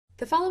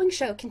The following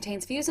show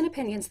contains views and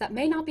opinions that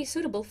may not be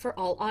suitable for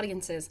all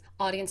audiences.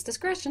 Audience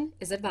discretion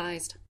is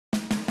advised.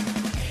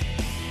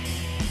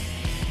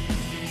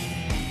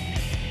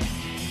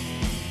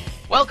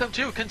 Welcome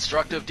to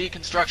Constructive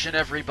Deconstruction,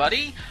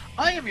 everybody.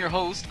 I am your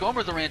host,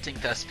 Gomer the Ranting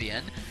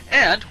Thespian,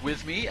 and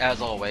with me,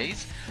 as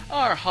always,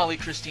 are Holly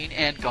Christine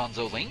and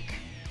Gonzo Link.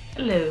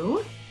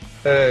 Hello.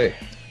 Hey.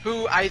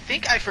 Who I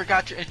think I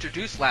forgot to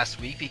introduce last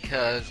week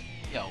because,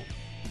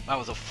 I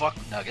was a fuck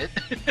nugget.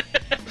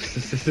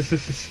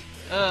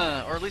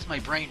 Or at least my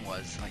brain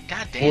was. Like,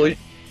 god damn. Well,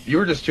 you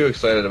were just too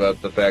excited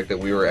about the fact that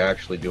we were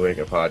actually doing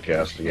a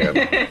podcast again.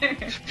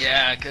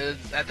 Yeah, because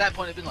at that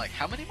point it'd been like,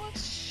 how many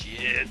months?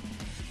 Shit.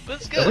 But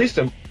it's good.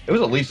 It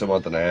was at least a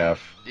month and a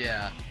half.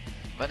 Yeah.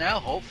 But now,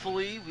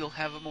 hopefully, we'll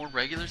have a more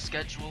regular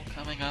schedule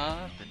coming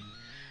up,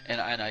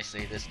 and I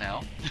say this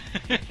now.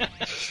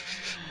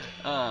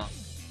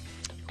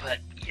 But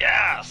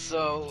yeah,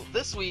 so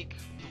this week,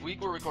 the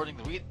week we're recording,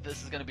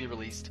 this is going to be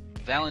released,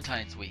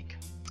 Valentine's week.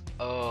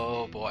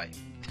 Oh boy.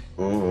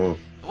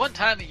 Mm-hmm. One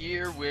time a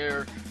year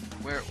where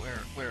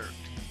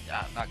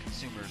not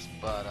consumers,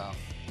 but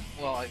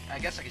I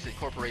guess I could say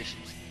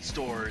corporations,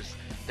 stores,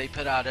 they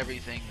put out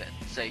everything that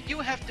say you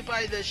have to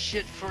buy this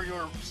shit for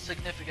your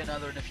significant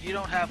other, and if you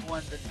don't have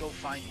one, then go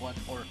find one,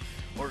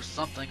 or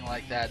something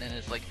like that. And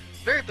it's like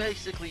very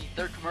basically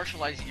they're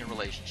commercializing your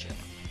relationship.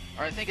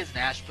 Or I think as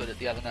Nash put it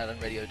the other night on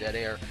Radio Dead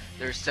Air,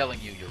 they're selling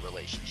you your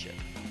relationship.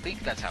 I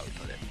think that's how he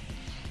put it.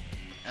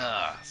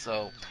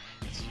 So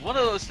it's one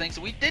of those things.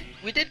 We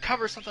did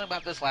cover something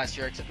about this last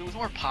year, except it was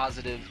more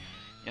positive.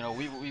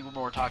 We were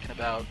more talking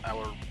about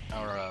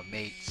our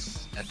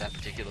mates at that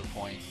particular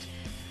point.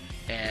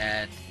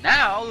 And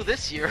now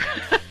this year,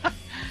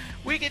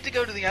 we get to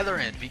go to the other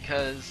end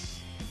because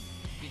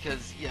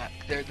yeah,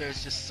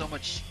 there's just so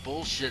much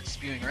bullshit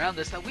spewing around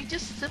this that we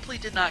just simply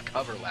did not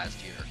cover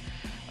last year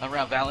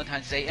around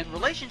Valentine's Day and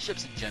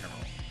relationships in general.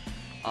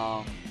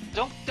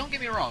 Don't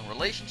get me wrong,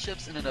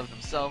 relationships in and of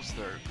themselves,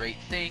 they're a great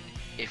thing.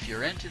 If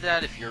you're into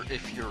that, if you're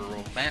a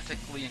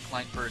romantically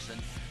inclined person,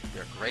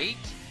 they're great.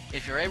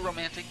 If you're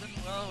aromantic, then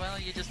well,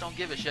 you just don't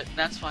give a shit, and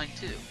that's fine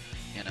too,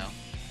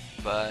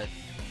 But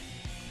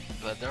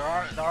there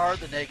are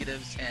the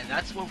negatives, and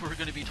that's what we're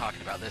going to be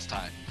talking about this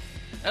time,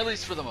 at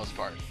least for the most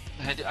part.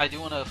 I do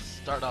want to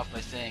start off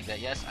by saying that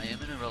yes, I am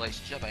in a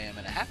relationship. I am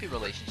in a happy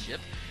relationship,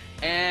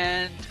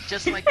 and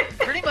just like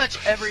pretty much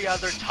every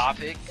other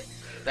topic.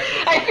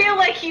 I feel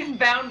like he's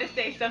bound to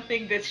say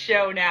something this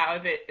show now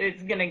that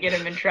is going to get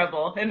him in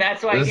trouble, and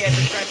that's why he had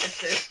to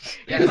preface this.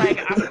 He's like,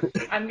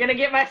 I'm going to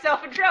get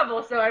myself in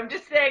trouble, so I'm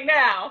just saying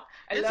now.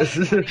 I love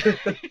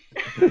it.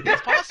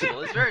 It's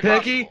possible. It's very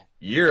Peggy, possible.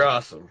 You're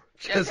awesome.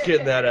 Just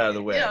getting that out of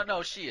the way. Yeah,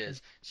 no, she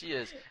is.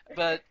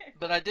 But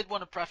I did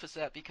want to preface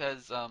that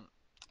because, oh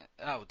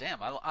damn,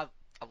 I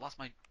lost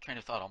my train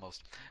of thought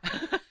almost.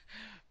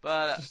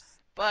 but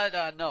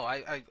no,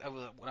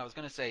 what I was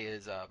going to say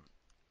is,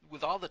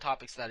 with all the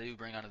topics that I do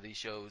bring onto these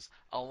shows,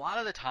 a lot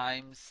of the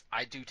times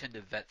I do tend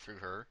to vet through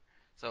her,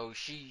 so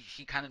she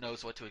kind of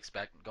knows what to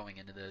expect going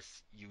into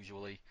this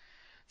usually.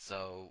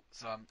 So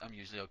I'm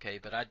usually okay,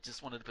 but I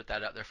just wanted to put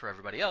that out there for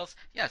everybody else.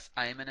 Yes,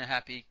 I am in a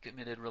happy,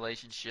 committed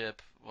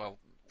relationship. Well,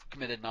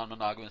 committed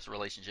non-monogamous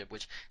relationship,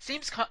 which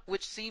seems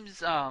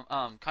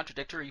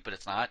contradictory, but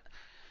it's not.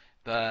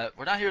 But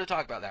we're not here to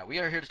talk about that. We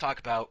are here to talk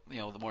about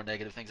the more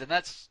negative things, and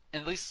that's,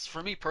 at least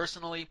for me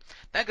personally,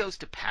 that goes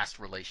to past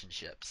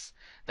relationships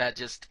that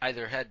just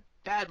either had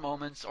bad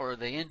moments or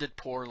they ended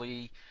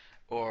poorly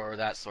or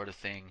that sort of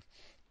thing.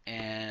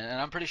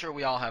 And I'm pretty sure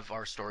we all have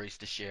our stories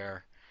to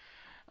share.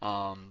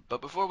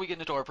 But before we get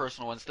into our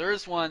personal ones, there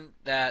is one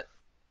that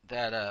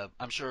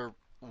I'm sure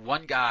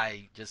one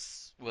guy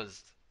just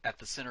was at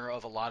the center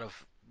of a lot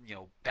of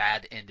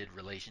bad ended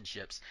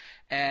relationships,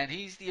 and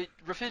he's the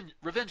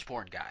revenge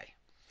porn guy,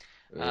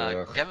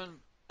 Kevin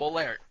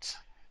MacLeod.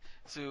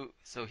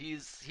 So he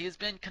has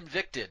been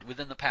convicted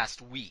within the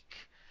past week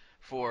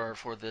for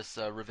this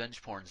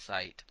revenge porn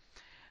site,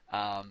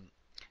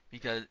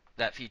 because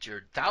that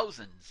featured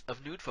thousands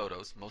of nude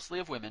photos, mostly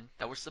of women,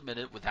 that were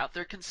submitted without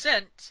their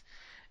consent.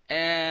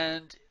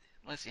 And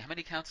let's see, how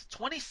many counts?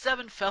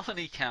 27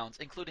 felony counts,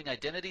 including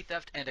identity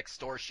theft and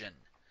extortion.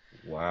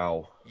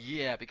 Wow.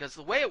 Yeah, because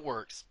the way it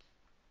works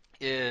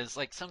is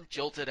like some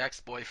jilted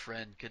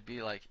ex-boyfriend could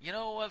be like, you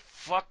know what,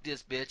 fuck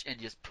this bitch, and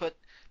just put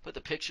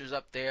the pictures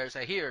up there,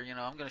 say, here,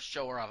 I'm going to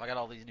show her off. I got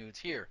all these nudes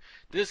here.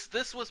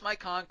 This was my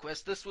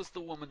conquest. This was the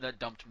woman that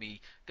dumped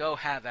me. Go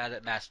have at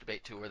it,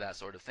 masturbate to her, that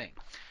sort of thing.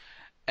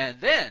 And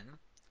then,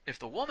 if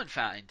the woman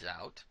finds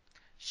out,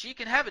 she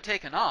can have it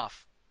taken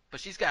off,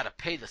 but she's got to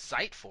pay the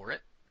site for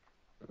it.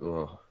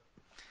 Ugh.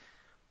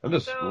 I'm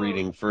just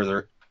reading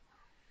further.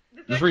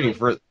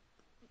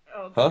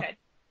 Oh, huh? okay.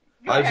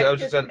 I'm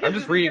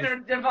just reading. It's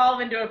going to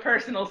devolve into a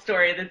personal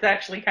story that's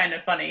actually kind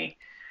of funny.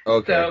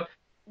 Okay. So,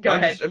 go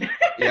ahead.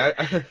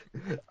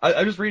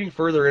 I'm just reading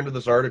further into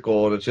this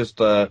article, and it's just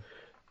how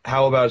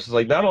about it's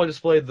like not only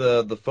display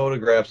the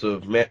photographs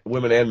of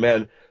women and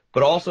men,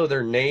 but also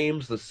their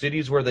names, the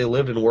cities where they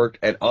lived and worked,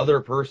 and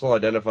other personal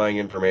identifying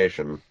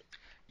information.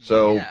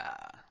 So, yeah.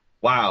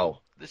 Wow.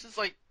 This is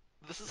like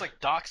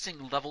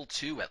doxing level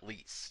 2 at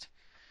least.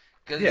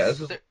 Yeah, Because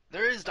this is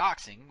there is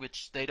doxing,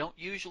 which they don't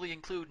usually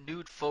include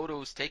nude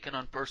photos taken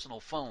on personal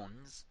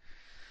phones,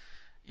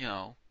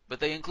 but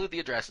they include the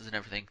addresses and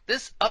everything.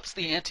 This ups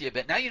the ante a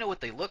bit. Now you know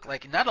what they look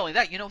like, and not only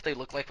that, you know what they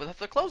look like without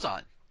their clothes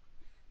on.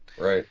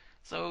 right.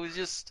 So it's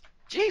just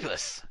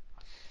Jeebus.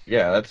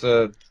 Yeah, that's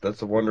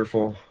a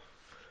wonderful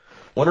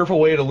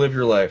way to live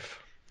your life.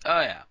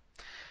 Oh yeah,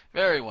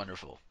 very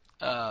wonderful.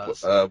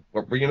 What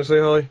were you gonna say,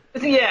 Holly?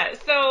 Yeah,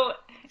 so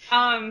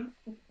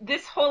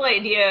this whole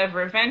idea of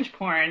revenge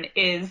porn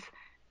is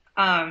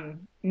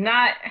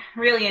not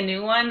really a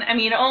new one. I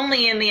mean,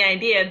 only in the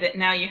idea that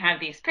now you have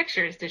these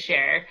pictures to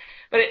share.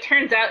 But it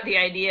turns out the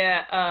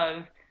idea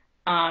of,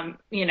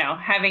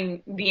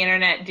 having the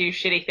internet do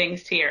shitty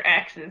things to your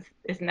ex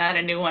is not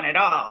a new one at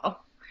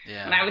all. When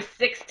I Yeah. was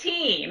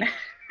 16,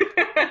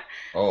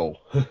 Oh.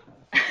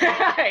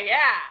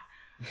 yeah,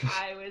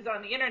 I was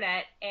on the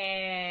internet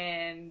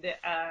and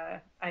I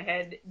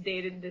had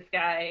dated this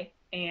guy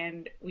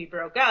and we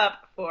broke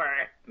up for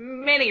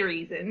many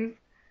reasons.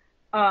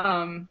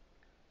 Um,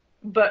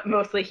 but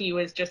mostly he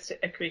was just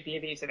a creepy,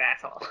 abusive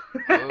asshole.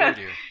 Oh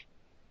dear.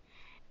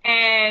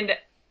 And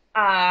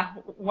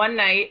one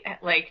night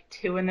at like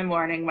 2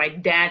 a.m, my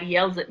dad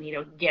yells at me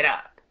to get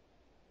up.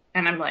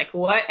 And I'm like,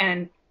 what?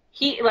 And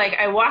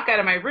I walk out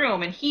of my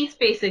room and he's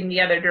facing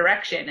the other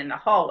direction in the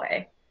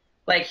hallway.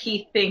 Like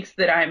he thinks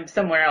that I'm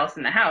somewhere else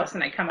in the house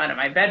and I come out of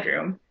my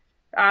bedroom,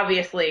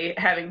 obviously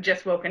having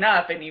just woken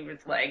up, and he was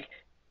like,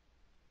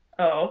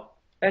 oh,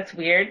 that's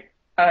weird.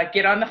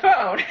 Get on the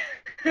phone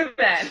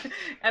then.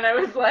 And I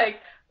was like,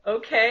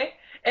 okay.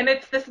 And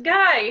it's this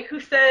guy who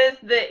says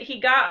that he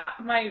got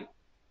my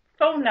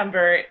phone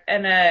number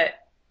in a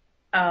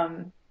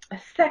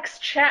sex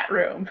chat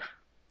room.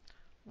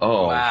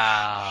 Oh,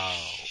 Wow.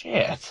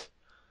 shit.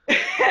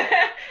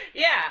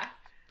 Yeah.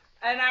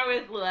 And I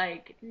was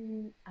like,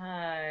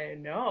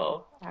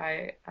 no,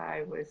 I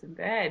was in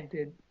bed.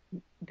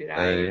 Did I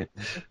I,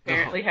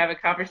 apparently have a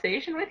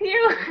conversation with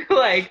you?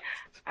 Like,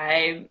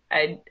 I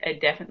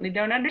definitely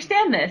don't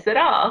understand this at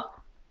all.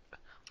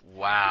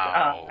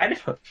 Wow.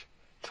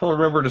 don't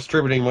remember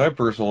distributing my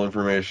personal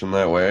information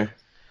that way.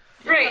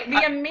 Right.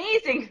 The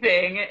amazing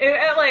thing,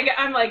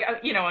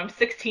 I'm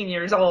 16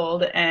 years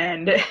old,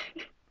 and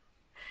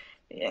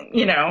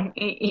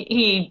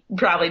he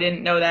probably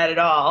didn't know that at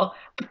all.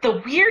 But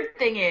the weird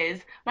thing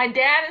is, my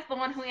dad is the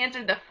one who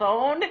answered the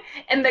phone,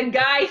 and the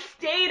guy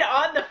stayed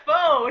on the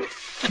phone.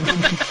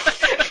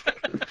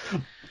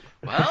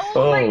 Well,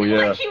 Oh,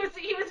 yeah. He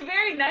was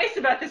very nice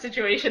about the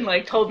situation,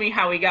 like told me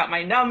how he got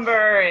my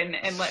number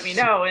and let me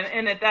know.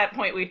 And at that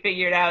point we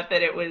figured out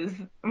that it was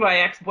my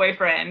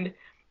ex-boyfriend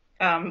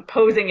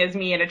posing as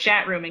me in a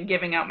chat room and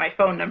giving out my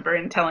phone number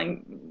and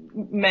telling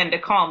men to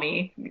call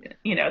me,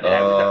 that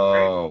I was up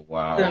Oh,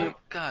 wow. oh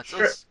God.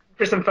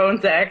 for some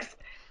phone sex.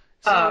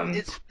 So Um,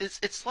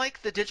 it's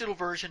like the digital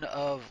version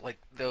of like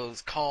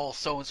those call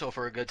so and so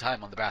for a good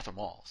time on the bathroom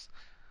walls,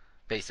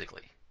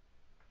 basically.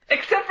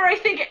 Except for I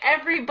think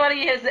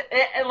everybody has,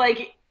 at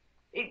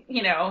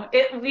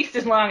least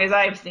as long as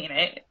I've seen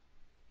it.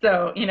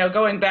 So,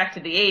 going back to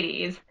the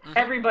 80s, Hmm.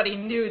 everybody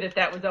knew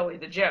that was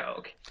always a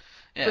joke.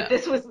 But Yeah.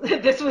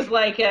 this was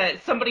like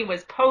somebody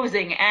was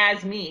posing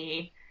as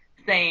me,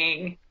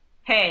 saying,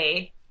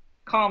 "Hey,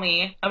 call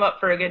me. I'm up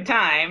for a good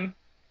time."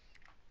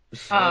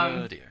 Oh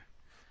Um, dear.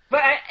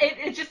 but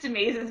it just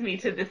amazes me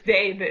to this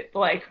day that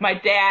like my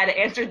dad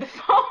answered the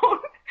phone,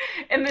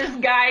 and this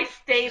guy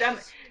stayed on.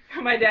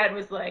 My dad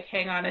was like,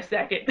 "Hang on a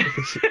second."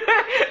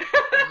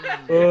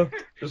 Mm.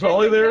 Is And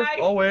Holly the there? guy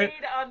I'll wait.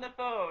 stayed on the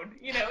phone.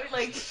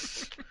 Like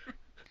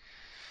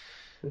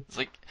It's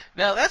like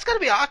now that's got to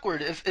be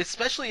awkward,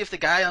 especially if the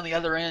guy on the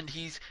other end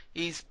he's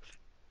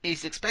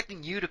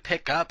expecting you to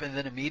pick up and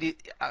then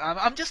immediately.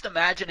 I'm just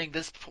imagining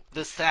this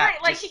sap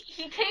right, like just.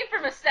 he came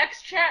from a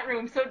sex chat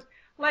room, so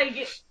like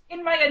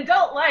in my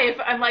adult life,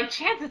 I'm like,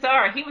 chances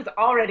are he was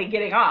already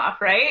getting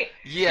off, right?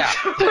 Yeah.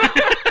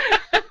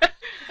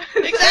 So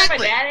then my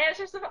Exactly. dad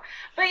answers the phone.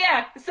 But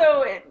yeah,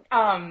 so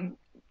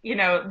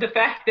the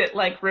fact that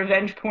like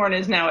revenge porn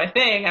is now a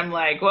thing, I'm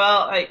like,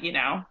 well,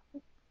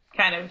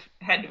 kind of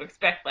had to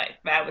expect like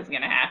that was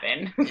gonna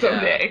happen Yeah.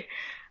 someday.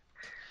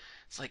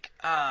 It's like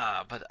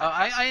but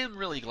I am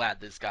really glad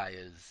this guy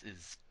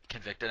is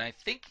convicted. I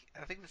think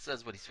this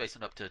says what he's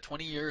facing up to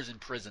 20 years in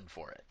prison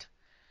for it.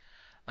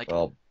 Like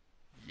Well,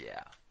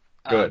 yeah.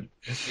 good.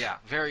 Yeah,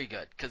 very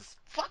good. Cause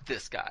fuck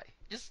this guy.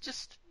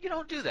 Just you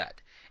don't do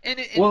that. And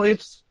Well,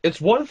 it's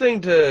one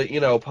thing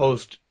to,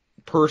 post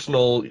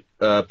personal,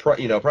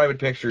 private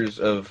pictures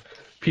of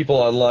people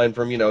online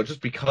from, just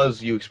because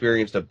you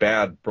experienced a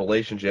bad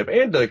relationship,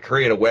 and to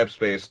create a web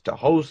space to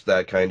host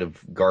that kind of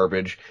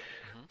garbage.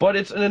 Mhm. But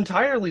it's an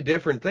entirely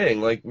different thing,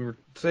 like we were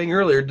saying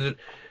earlier,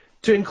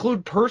 to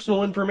include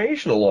personal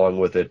information along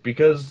with it,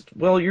 because,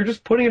 well, you're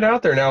just putting it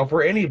out there now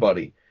for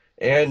anybody,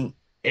 and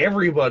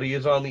everybody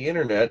is on the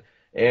internet,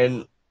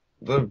 and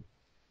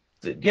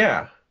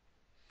yeah,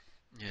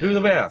 do Yeah.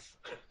 the math.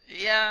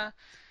 Yeah.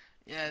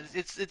 Yeah.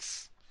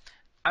 It's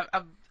I,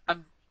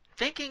 I'm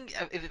thinking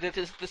if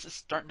this is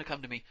starting to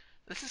come to me.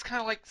 This is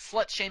kind of like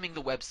slut shaming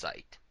the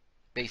website,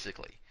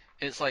 basically.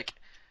 It's like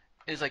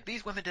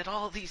these women did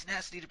all of these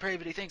nasty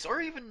depravity things,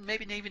 or even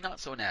maybe not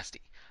so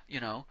nasty. You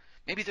know,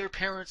 maybe their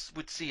parents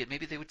would see it.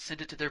 Maybe they would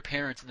send it to their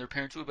parents, and their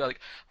parents would be like,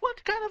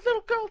 "What kind of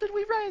little girl did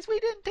we raise? We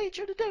didn't teach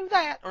her to do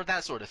that," or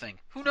that sort of thing.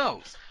 Who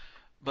knows?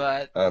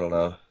 But I don't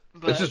know.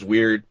 It's but just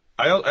weird.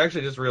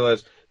 Actually just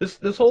realized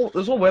this whole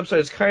website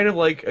is kind of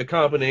like a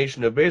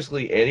combination of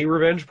basically any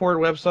revenge porn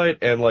website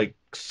and like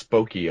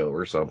Spokeo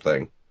or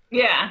something.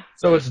 Yeah.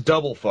 So it's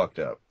double fucked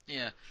up.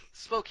 yeah,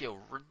 Spokeo.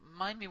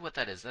 Remind me what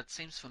that is. That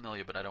seems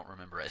familiar, but I don't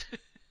remember it.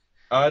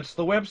 It's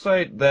the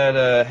website that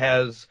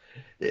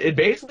it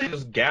basically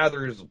just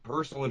gathers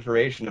personal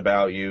information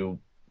about you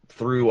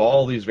through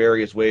all these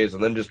various ways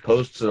and then just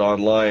posts it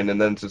online. And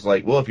then it's just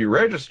like, well, if you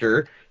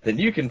register, then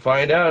you can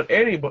find out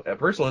any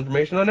personal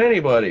information on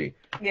anybody.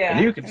 And Yeah.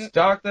 you can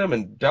stalk them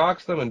and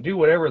dox them and do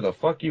whatever the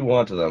fuck you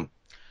want to them.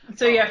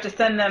 So you have to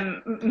send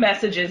them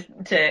messages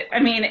to, I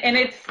mean,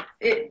 and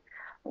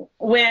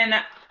when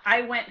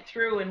I went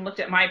through and looked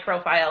at my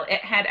profile,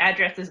 it had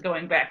addresses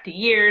going back to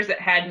years. It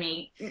had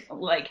me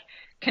like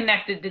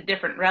connected to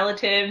different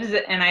relatives,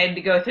 and I had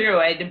to go through.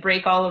 I had to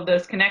break all of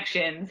those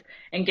connections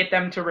and get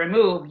them to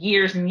remove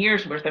years and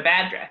years worth of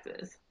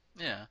addresses.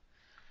 Yeah.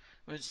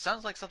 Which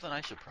sounds like something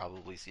I should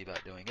probably see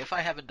about doing, if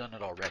I haven't done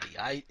it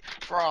already.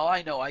 For all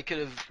I know, I could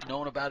have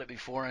known about it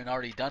before and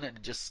already done it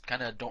and just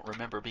kind of don't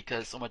remember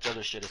because so much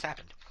other shit has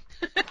happened.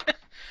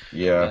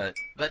 Yeah.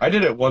 But I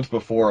did it once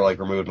before, like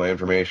removed my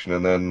information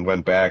and then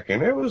went back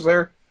and it was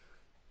there.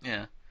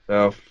 yeah.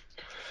 So,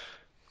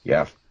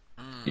 yeah.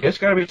 You Mm, just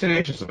gotta be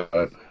tenacious about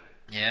it.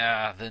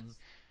 yeah,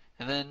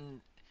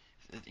 then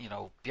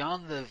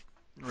beyond the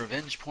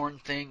revenge porn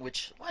thing,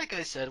 which, like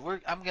I said,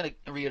 I'm gonna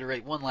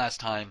reiterate one last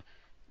time.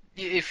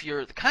 If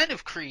you're the kind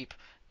of creep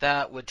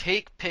that would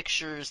take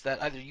pictures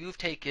that either you've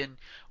taken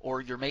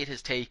or your mate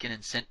has taken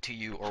and sent to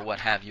you or what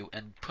have you,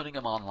 and putting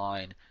them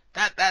online,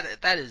 that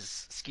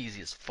is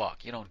skeezy as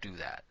fuck. You don't do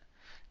that.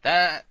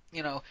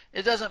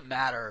 It doesn't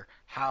matter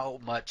how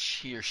much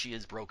he or she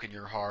has broken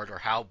your heart or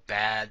how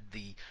bad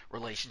the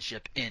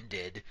relationship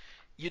ended.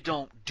 You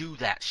don't do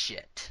that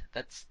shit.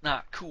 That's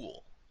not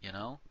cool, you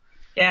know?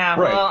 Yeah,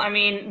 Right. well, I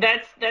mean,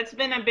 that's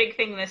been a big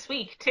thing this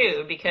week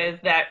too, because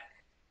that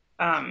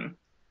um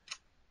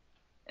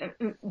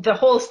the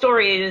whole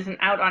story isn't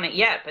out on it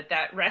yet, but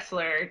that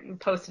wrestler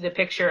posted a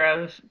picture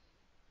of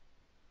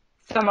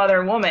some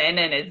other woman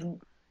and his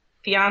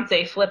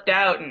fiance flipped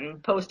out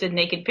and posted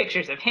naked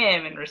pictures of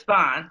him in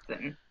response.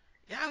 And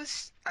Yeah,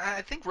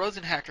 I think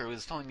Rosenhacker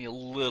was telling me a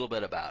little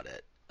bit about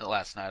it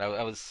last night.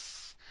 I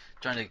was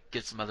trying to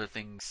get some other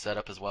things set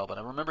up as well, but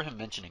I remember him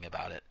mentioning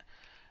about it.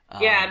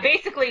 yeah, Um,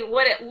 basically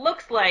what it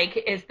looks like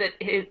is that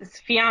his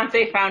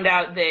fiance found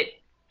out that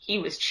he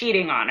was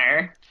cheating on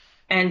her.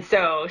 And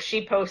so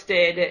she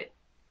posted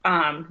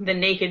the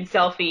naked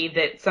selfie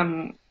that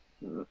some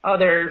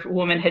other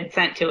woman had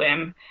sent to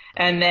him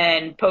and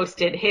then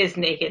posted his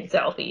naked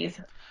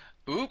selfies.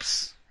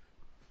 oops.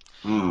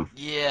 Hmm.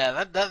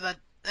 Yeah,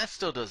 that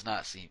still does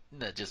not seem.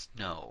 That just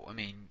no. I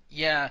mean,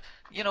 yeah,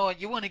 you know what?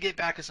 You want to get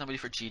back at somebody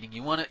for cheating.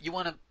 You want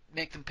to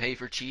make them pay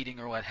for cheating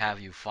or what have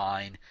you.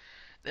 Fine.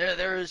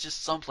 There is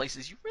just some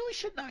places you really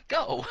should not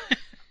go.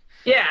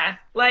 Yeah,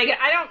 like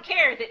I don't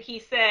care that he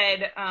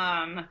said,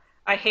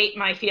 I hate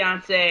my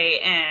fiance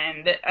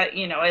and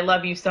I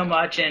love you so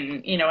much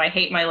and I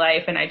hate my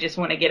life and I just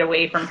want to get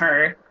away from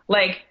her.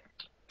 Like,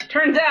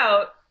 turns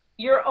out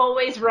you're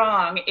always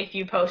wrong if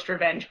you post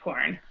revenge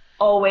porn.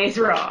 Always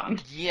wrong.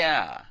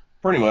 Yeah.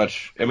 Pretty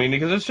much. I mean,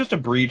 because it's just a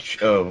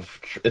breach of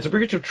it's a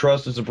breach of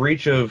trust. It's a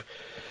breach of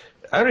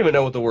I don't even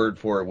know what the word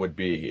for it would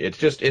be. It's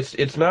just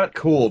it's not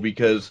cool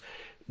because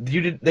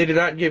they did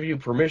not give you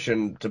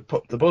permission to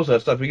post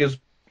that stuff because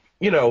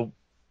you know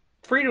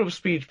freedom of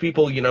speech.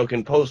 People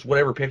can post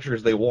whatever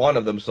pictures they want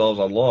of themselves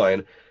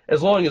online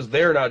as long as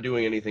they're not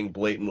doing anything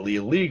blatantly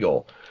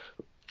illegal.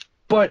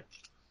 But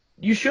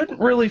you shouldn't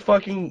really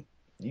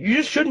you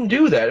just shouldn't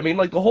do that. I mean,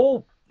 like the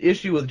whole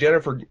issue with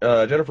Jennifer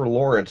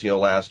Lawrence,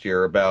 last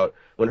year about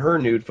when her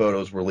nude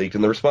photos were leaked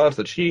and the response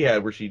that she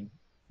had where she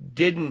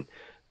didn't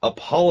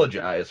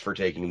apologize for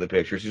taking the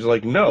pictures. She's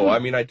like, no, I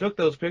mean, I took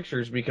those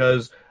pictures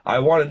because I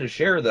wanted to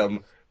share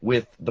them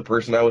with the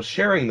person I was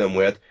sharing them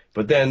with,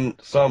 but then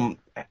some,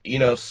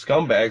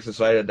 scumbags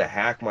decided to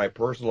hack my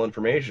personal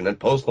information and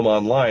post them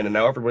online, and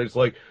now everybody's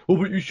like, well,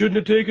 but you shouldn't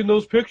have taken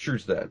those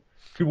pictures then.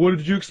 What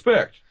did you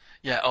expect?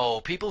 Yeah.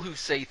 Oh, people who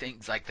say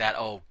things like that.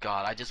 Oh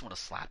God, I just want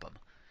to slap them.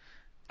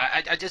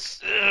 I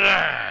just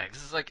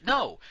this is like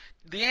no.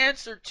 The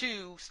answer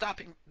to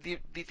stopping the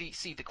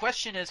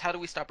question is how do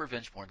we stop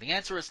revenge porn? The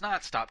answer is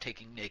not stop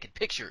taking naked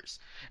pictures,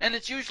 and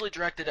it's usually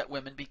directed at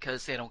women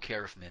because they don't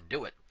care if men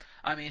do it.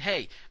 I mean,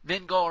 hey,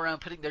 men go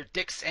around putting their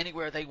dicks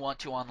anywhere they want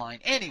to online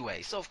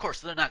anyway, so of course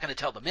they're not going to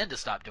tell the men to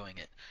stop doing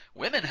it.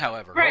 Women,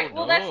 however, oh Right.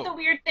 Well, that's the no.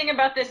 weird thing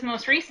about this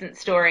most recent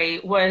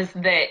story was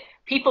that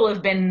people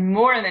have been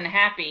more than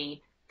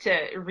happy to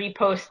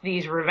repost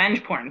these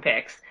revenge porn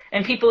pics.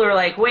 And people are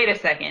like, wait a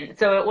second.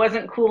 So it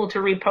wasn't cool to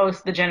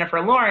repost the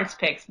Jennifer Lawrence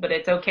pics, but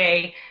it's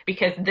okay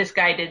because this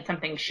guy did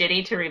something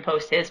shitty to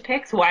repost his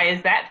pics? Why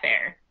is that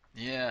fair?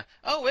 Yeah.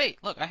 Oh, wait,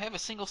 look, I have a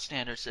single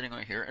standard sitting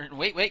right here. And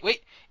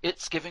wait.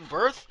 It's giving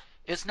birth.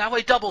 It's now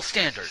a double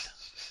standard.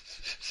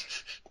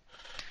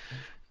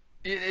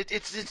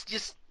 It's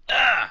just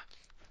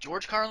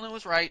George Carlin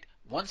was right.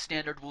 One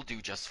standard will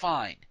do just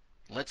fine.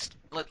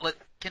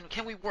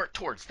 Can we work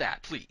towards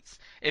that, please?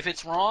 If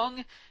it's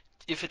wrong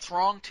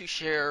to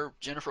share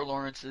Jennifer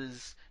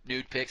Lawrence's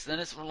nude pics, then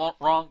it's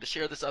wrong to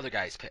share this other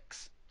guy's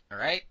pics. All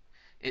right?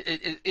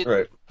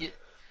 Right.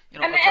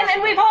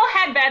 And we've all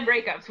had bad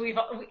breakups.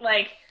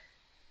 Like,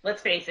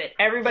 let's face it,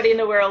 everybody in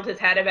the world has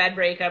had a bad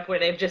breakup where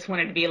they've just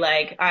wanted to be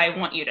like, I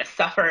want you to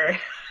suffer.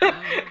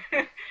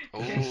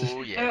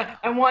 Oh, yeah.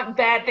 I want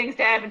bad things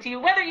to happen to you.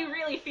 Whether you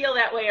really feel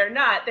that way or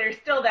not, there's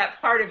still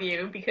that part of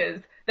you,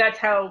 because that's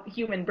how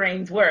human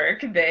brains work,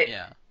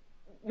 that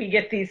we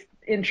get these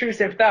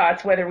intrusive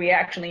thoughts, whether we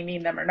actually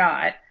mean them or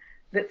not,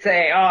 that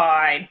say, oh,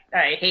 I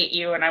hate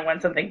you and I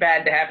want something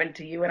bad to happen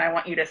to you and I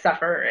want you to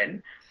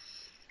suffer.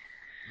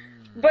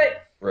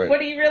 But what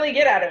do you really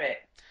get out of it?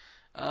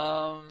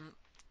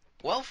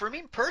 Well, for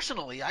me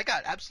personally, I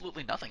got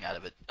absolutely nothing out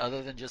of it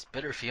other than just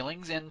bitter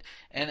feelings, and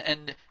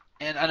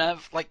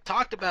I've like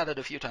talked about it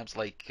a few times,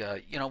 like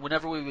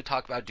whenever we would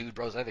talk about Dude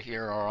Bros, either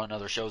here or on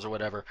other shows or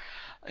whatever,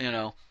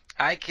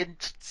 I can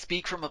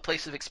speak from a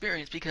place of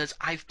experience because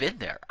I've been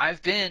there.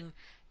 I've been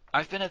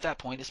at that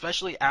point,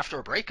 especially after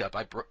a breakup.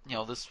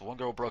 This one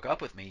girl broke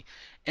up with me,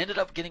 ended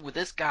up getting with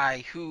this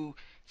guy who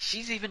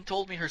she's even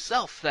told me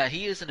herself that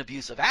he is an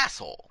abusive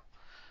asshole,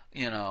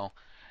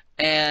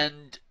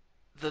 and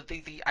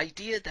the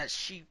idea that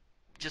she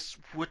just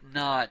would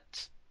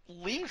not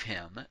leave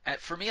him,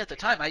 for me at the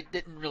time, I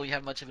didn't really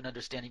have much of an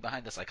understanding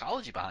behind the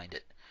psychology behind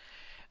it,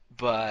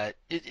 but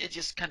it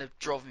just kind of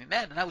drove me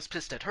mad, and I was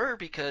pissed at her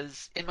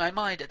because in my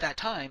mind at that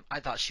time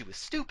I thought she was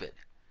stupid.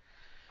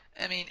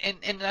 I mean,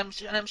 and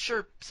I'm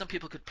sure some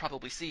people could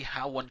probably see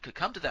how one could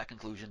come to that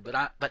conclusion,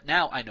 but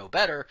now I know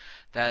better,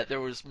 that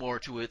there was more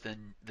to it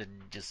than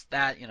just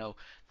that.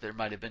 There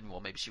might have been,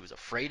 well, maybe she was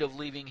afraid of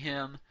leaving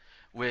him,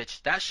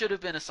 which that should have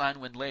been a sign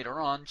when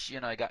later on she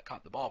and I got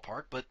caught in the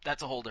ballpark, but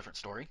that's a whole different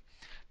story.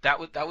 That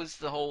was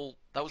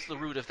the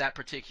root of that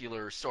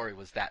particular story,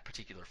 was that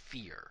particular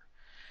fear.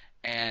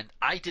 And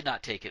I did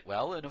not take it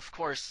well, and of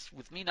course,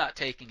 with me not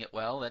taking it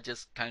well, that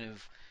just kind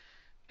of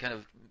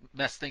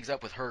messed things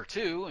up with her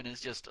too, and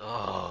it's just,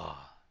 I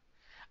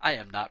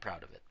am not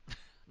proud of it.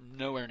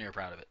 Nowhere near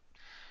proud of it.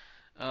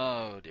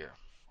 Oh dear.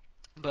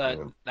 But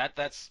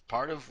that's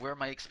part of where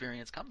my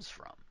experience comes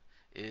from,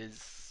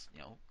 is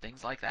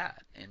things like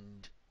that,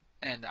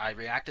 and I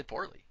reacted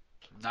poorly.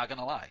 I'm not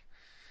gonna lie,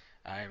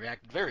 I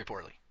reacted very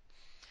poorly.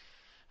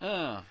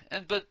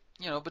 But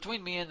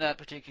between me and that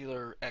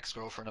particular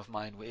ex-girlfriend of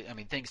mine,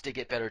 things did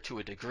get better to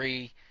a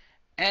degree,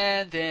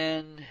 and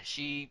then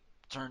she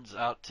turns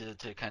out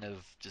to kind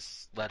of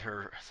just let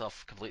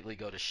herself completely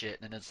go to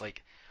shit, and it's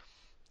like,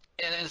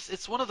 and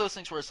it's one of those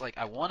things where it's like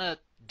I want to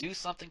do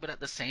something, but at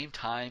the same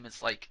time,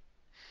 it's like,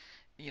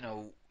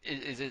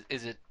 is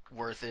it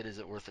worth it? Is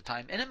it worth the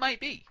time? And it might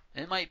be.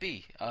 It might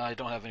be. I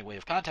don't have any way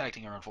of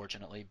contacting her,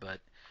 unfortunately, but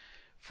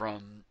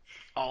from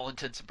all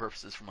intents and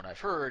purposes, from what I've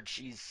heard,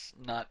 she's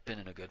not been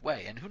in a good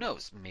way. And who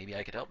knows? Maybe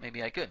I could help.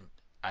 Maybe I couldn't.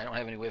 I don't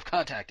have any way of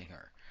contacting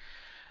her.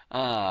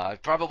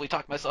 I've probably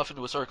talked myself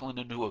into a circle and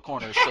into a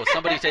corner, so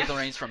somebody take the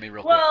reins from me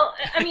real quick. Well,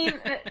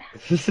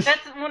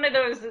 that's one of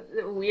those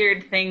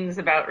weird things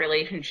about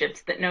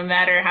relationships, that no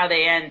matter how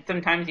they end,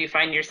 sometimes you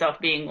find yourself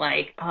being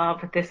like, oh,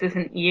 but this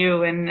isn't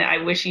you, and I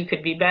wish you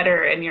could be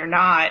better, and you're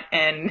not,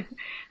 and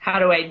how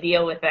do I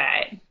deal with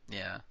that?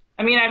 Yeah.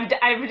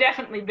 I've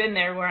definitely been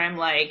there where I'm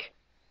like,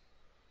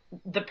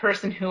 the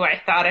person who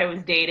I thought I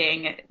was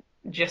dating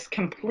just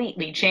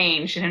completely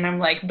changed, and I'm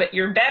like, but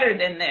you're better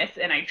than this,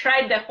 and I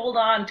tried to hold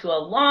on to a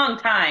long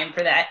time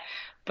for that,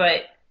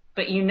 but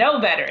you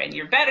know better, and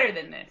you're better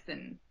than this,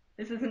 and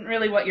this isn't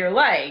really what you're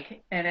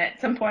like. And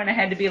at some point I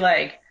had to be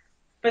like,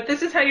 but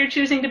this is how you're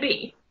choosing to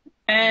be,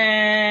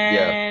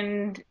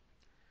 and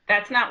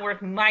that's not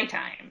worth my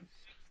time.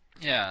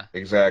 Yeah,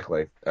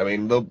 exactly.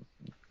 To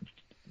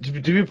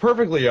be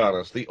perfectly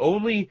honest, the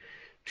only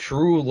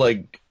true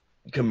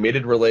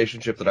committed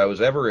relationship that I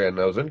was ever in,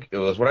 it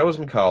was when I was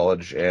in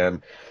college,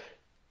 and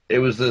it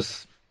was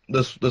this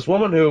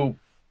woman who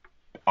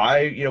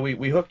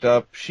we hooked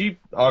up. She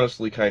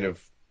honestly kind of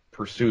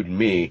pursued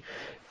me,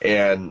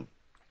 and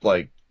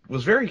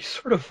was very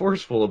sort of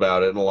forceful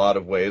about it in a lot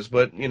of ways,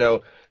 but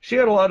she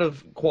had a lot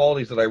of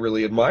qualities that I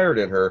really admired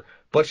in her,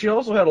 but she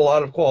also had a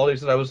lot of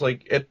qualities that I was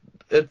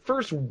at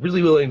first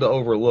really willing to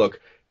overlook,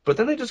 but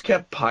then they just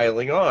kept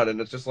piling on, and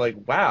it's just like,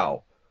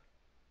 wow,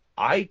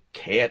 I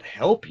can't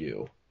help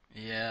you.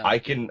 Yeah. I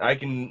can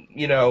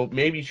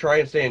maybe try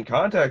and stay in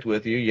contact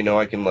with you.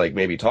 I can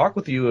maybe talk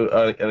with you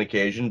on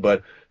occasion,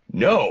 but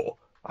no,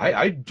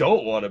 I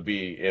don't want to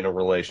be in a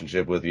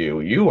relationship with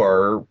you. You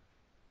are,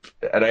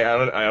 and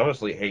I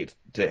honestly hate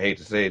to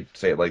say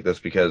it like this,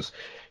 because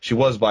she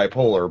was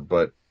bipolar,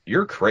 but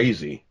you're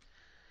crazy.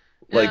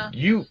 Like,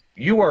 Yeah.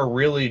 you are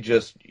really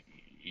just,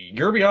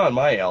 you're beyond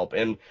my help.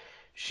 And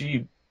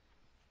she,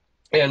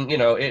 and,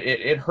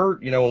 it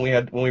hurt,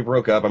 when we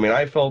broke up. I mean,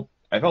 I felt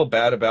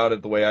bad about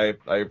it the way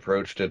I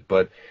approached it,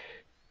 but,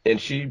 and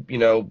she,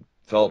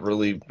 felt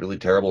really, really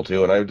terrible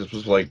too. And I just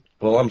was like,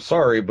 well, I'm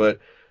sorry, but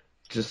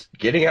just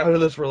getting out of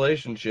this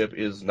relationship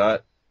is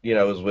not,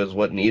 is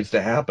what needs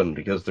to happen,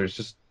 because there's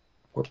just,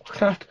 we're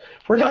not,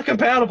 we're not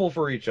compatible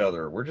for each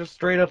other. We're just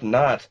straight up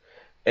not.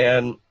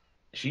 And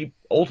she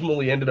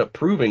ultimately ended up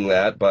proving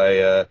that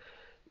by,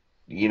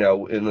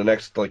 in the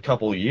next like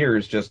couple of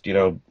years, just,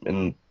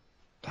 in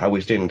how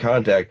we stayed in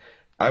contact.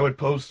 I would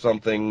post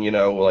something,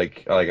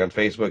 like on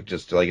Facebook,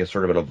 just like a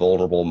sort of in a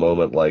vulnerable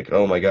moment, like,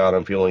 oh my God,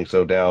 I'm feeling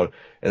so down.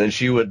 And then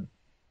she would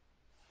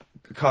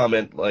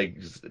comment like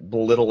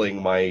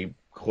belittling my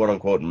quote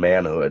unquote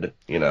manhood,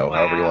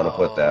 however you want to Wow.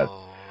 put that.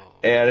 Oh.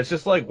 And it's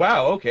just like,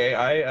 wow, okay,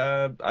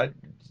 I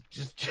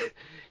just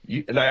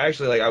and I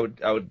actually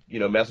like I would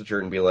message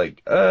her and be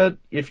like,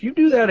 if you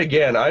do that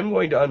again, I'm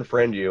going to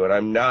unfriend you and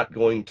I'm not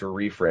going to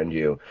refriend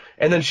you.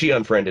 And then she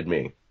unfriended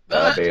me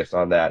based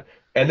on that.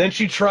 And then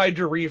she tried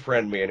to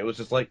refriend me, and it was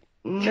just like,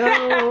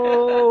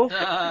 no,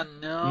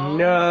 No.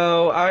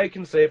 no, I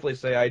can safely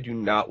say I do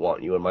not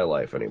want you in my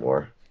life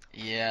anymore.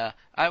 Yeah,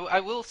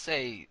 I will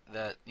say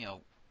that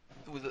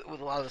with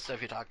a lot of the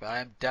stuff you talk about,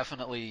 I'm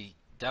definitely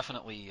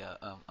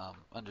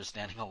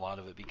understanding a lot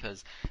of it,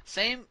 because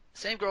same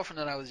girlfriend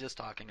that I was just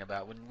talking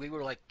about, when we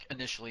were like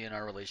initially in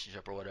our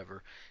relationship or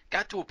whatever,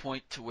 got to a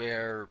point to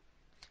where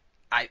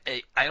I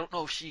don't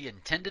know if she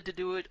intended to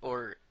do it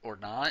or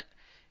not,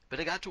 but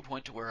it got to a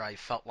point to where I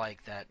felt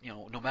like that,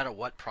 no matter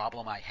what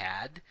problem I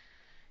had,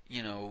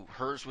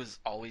 hers was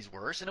always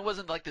worse. And it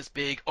wasn't like this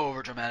big,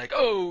 over dramatic,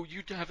 oh,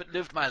 you haven't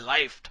lived my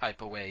life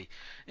type of way.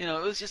 It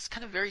was just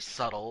kind of very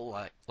subtle,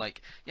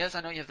 like, yes,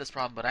 I know you have this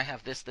problem, but I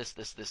have this,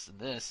 and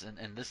this,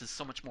 and this is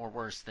so much more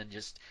worse than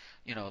just,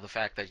 the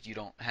fact that you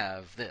don't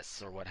have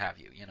this or what have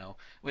you.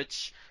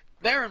 Which,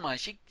 bear in mind,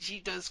 she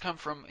does come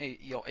from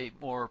a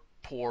more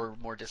poor,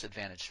 more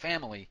disadvantaged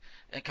family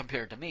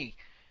compared to me,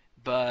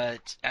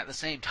 but at the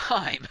same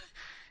time,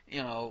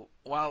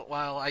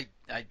 while I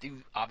do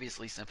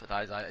obviously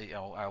sympathize,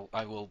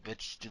 I will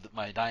bitch to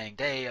my dying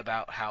day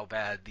about how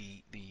bad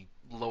the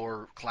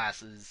lower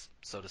classes,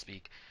 so to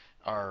speak,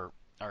 are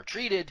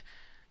treated.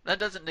 That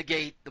doesn't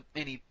negate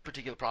any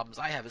particular problems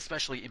I have,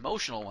 especially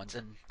emotional ones,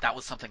 and that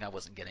was something I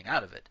wasn't getting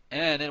out of it.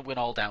 And it went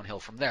all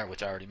downhill from there,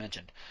 which I already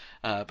mentioned.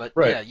 But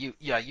Right.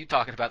 you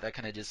talking about that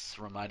kind of just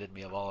reminded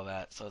me of all of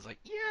that. So I was like,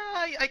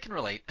 yeah, I can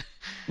relate.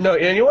 No,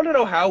 and you want to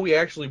know how we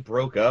actually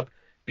broke up?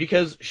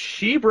 Because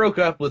she broke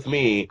up with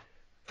me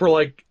for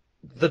like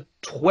the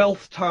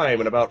 12th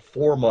time in about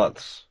 4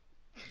 months.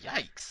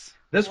 Yikes.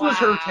 This was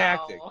her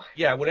tactic. Wow.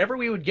 Yeah, whenever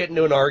we would get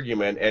into an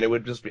argument and it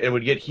would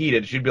get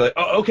heated, she'd be like,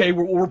 "Oh, okay,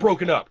 we're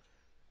broken up."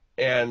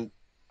 And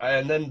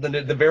then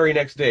the very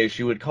next day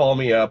she would call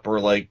me up or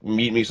like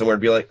meet me somewhere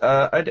and be like,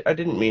 I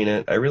didn't mean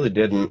it. I really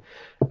didn't."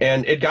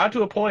 And it got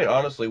to a point,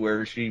 honestly,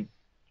 where she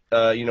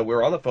we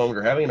were on the phone, we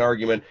were having an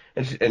argument,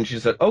 and she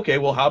said, "Okay,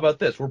 well, how about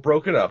this? We're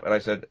broken up." And I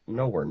said,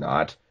 "No, we're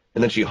not."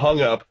 And then she hung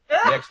up.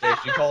 Next day,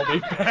 she called me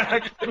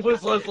back. It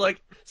was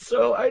like,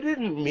 "So I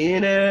didn't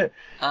mean it."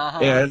 Uh-huh.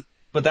 And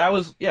but that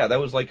was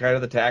like kind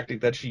of the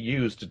tactic that she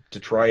used to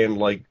try and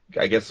like,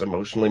 I guess,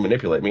 emotionally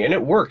manipulate me, and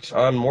it worked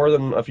on more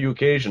than a few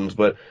occasions.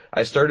 But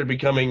I started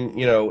becoming,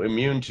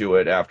 immune to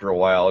it after a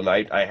while, and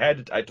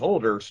I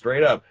told her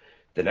straight up,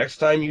 the next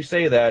time you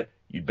say that,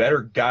 you better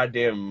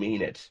goddamn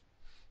mean it.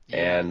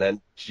 Yeah. And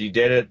then she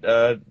did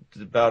it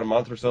about a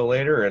month or so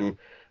later, and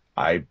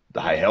I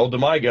held to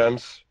my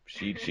guns.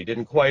 She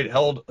didn't quite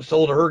sold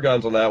to her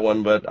guns on that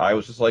one, but I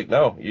was just like,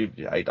 no,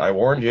 I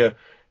warned you,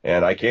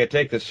 and I can't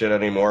take this shit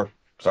anymore.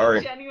 It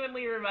Sorry.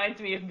 genuinely reminds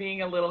me of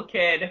being a little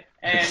kid,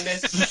 and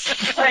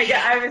like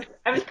I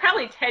was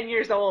probably 10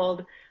 years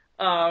old,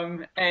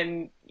 and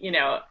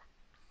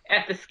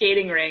at the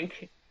skating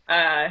rink,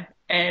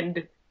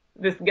 and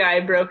this guy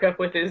broke up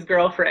with his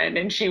girlfriend,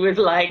 and she was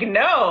like,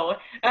 "No,"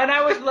 and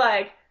I was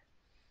like,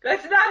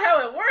 "That's not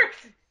how it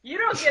works. You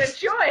don't get a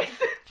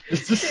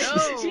choice."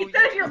 She No.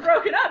 says you're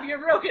broken up. You're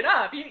broken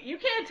up. You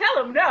can't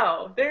tell him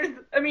no.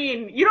 I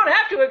mean, you don't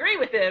have to agree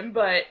with him,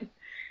 but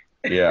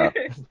Yeah,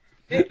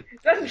 it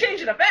doesn't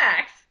change the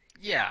facts.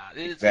 Yeah,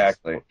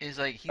 exactly. it's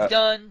like he's Uh,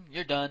 done,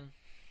 you're done.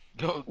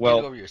 Go get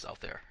well, over yourself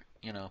there,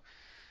 yeah, and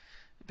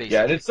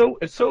basically.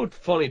 it's so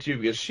funny too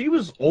because she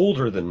was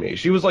older than me.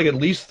 She was like at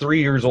least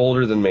 3 years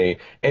older than me,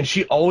 and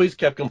she always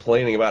kept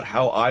complaining about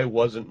how I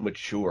wasn't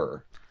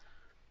mature.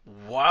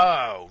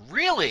 Wow,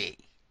 really?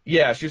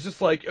 Yeah, she's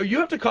just like, oh, you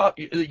have to call.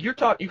 You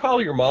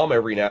call your mom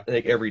every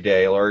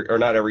day, or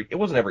not every. It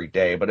wasn't every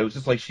day, but it was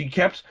just like she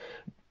kept,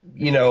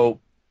 you know,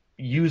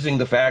 using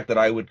the fact that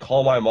I would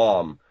call my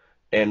mom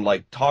and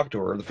like talk to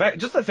her. The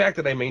fact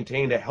that I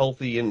maintained a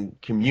healthy and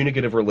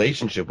communicative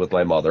relationship with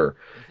my mother,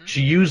 Hmm.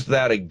 she used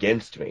that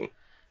against me.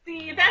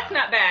 See, that's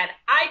not Wow. bad.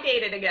 I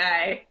dated a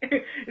guy.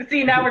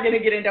 See, now we're going to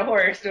get into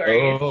horror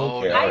stories. Oh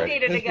Okay, all I no. right.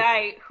 dated a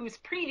guy whose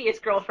previous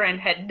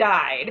girlfriend had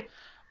died.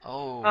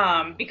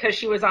 Oh. because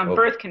she was on Oh.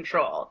 birth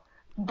control.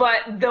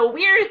 But the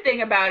weird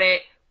thing about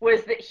it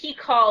was that he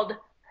called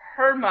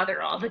her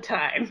mother all the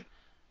time.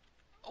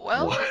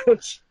 Well,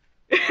 What?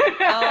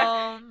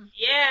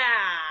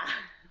 Yeah.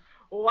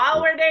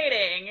 While we're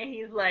dating,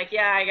 he's like,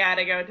 yeah, I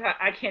gotta go.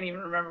 I can't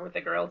even remember what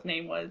the girl's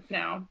name was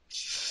now.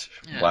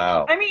 yeah.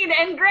 Wow. I mean,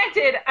 and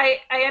granted, I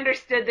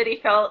understood that he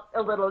felt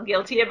a little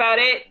guilty about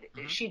it.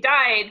 Mhm. She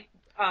died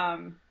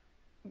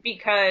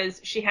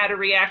because she had a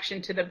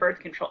reaction to the birth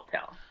control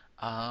pill,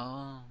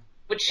 Oh.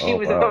 which she Oh,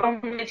 was wow.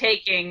 only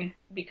taking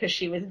because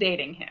she was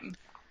dating him.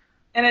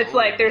 And it's Oh.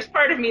 like, there's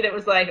part of me that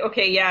was like,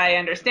 okay, yeah, I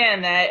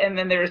understand that. And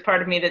then there was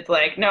part of me that's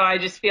like, no, I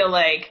just feel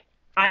like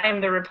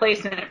I'm the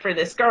replacement for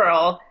this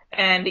girl,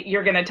 and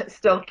you're going to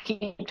still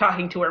keep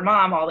talking to her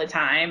mom all the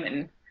time.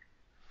 And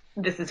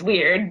this is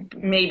weird.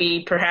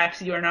 Maybe,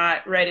 perhaps you're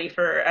not ready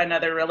for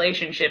another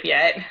relationship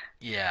yet.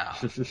 Yeah.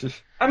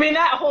 I mean,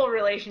 that whole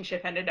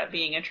relationship ended up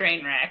being a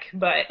train wreck,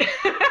 but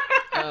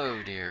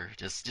Oh dear.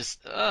 Just.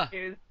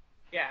 it was,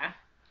 yeah.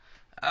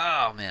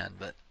 Oh man.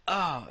 But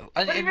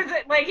But he was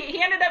like,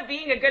 he ended up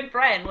being a good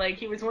friend. Like,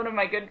 he was one of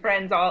my good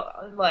friends all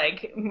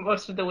like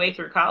most of the way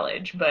through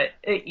college. But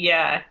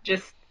yeah,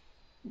 just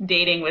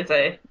dating was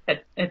a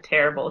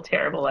terrible,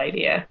 terrible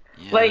idea.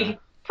 yeah. Like,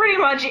 pretty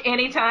much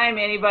anytime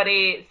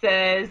anybody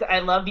says I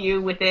love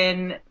you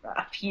within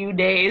a few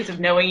days of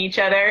knowing each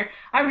other,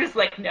 I'm just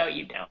like, no,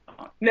 you don't.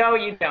 No,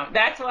 you don't.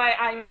 That's why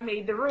I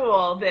made the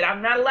rule that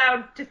I'm not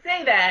allowed to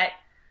say that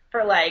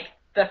for like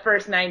the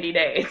first 90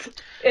 days.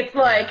 It's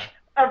like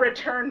a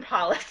return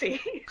policy.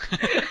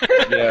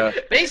 Yeah.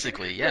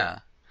 Basically, yeah.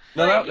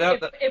 No, Like,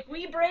 that if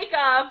we break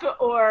up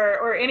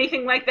or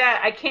anything like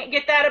that, I can't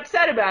get that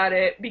upset about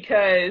it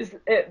because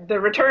the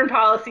return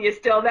policy is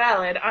still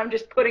valid. I'm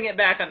just putting it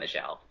back on the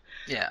shelf.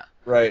 Yeah.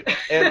 right.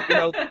 And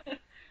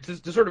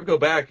to sort of go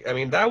back, I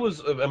mean, that was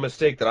a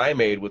mistake that I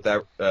made with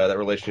that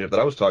relationship that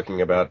I was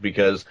talking about,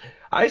 because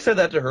I said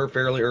that to her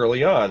fairly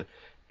early on,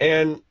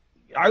 and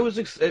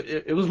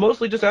it was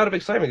mostly just out of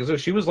excitement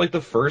because she was like the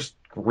first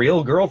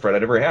real girlfriend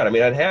I'd ever had. I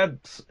mean,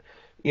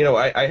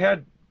 I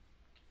had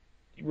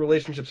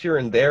relationships here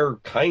and there,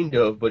 kind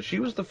of, but she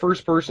was the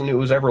first person who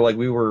was ever like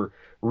we were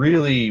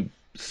really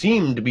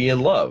seemed to be in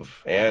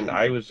love, and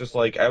I was just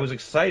like I was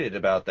excited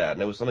about that,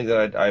 and it was something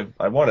that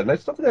I wanted, and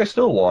that's something I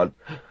still want,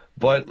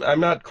 but I'm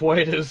not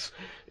quite as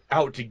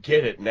out to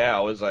get it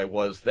now as I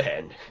was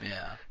then.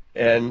 Yeah.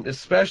 And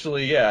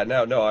especially, yeah,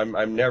 no, I'm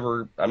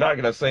not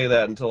gonna say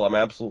that until I'm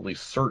absolutely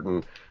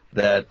certain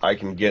that I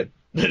can get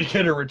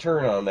a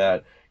return on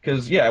that.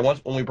 Because yeah,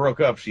 once when we broke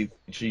up, she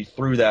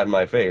threw that in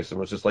my face and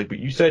was just like, "But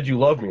you said you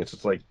loved me." It's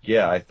just like,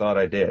 yeah, I thought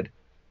I did,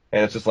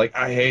 and it's just like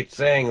I hate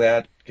saying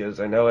that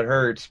because I know it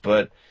hurts,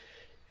 but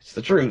it's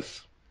the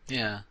truth.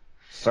 Yeah.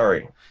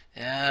 Sorry.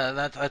 Yeah,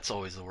 that's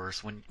always the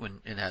worst when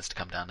it has to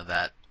come down to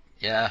that.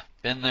 Yeah,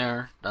 been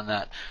there, done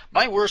that.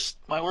 My worst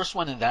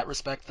one in that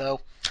respect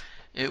though,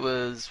 it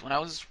was when I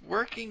was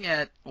working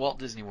at Walt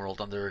Disney World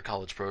on their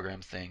college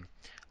program thing.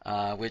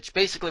 Which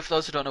basically, for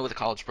those who don't know what the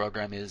college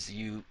program is,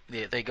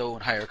 they go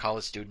and hire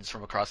college students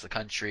from across the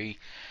country.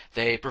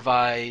 They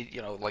provide,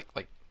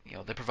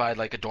 they provide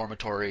like a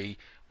dormitory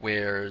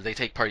where they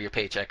take part of your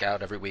paycheck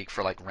out every week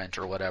for like rent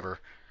or whatever,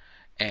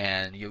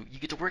 and you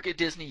get to work at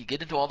Disney. You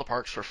get into all the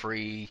parks for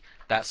free,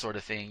 that sort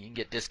of thing. You can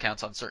get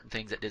discounts on certain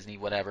things at Disney,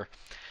 whatever.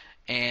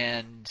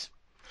 And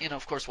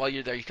of course, while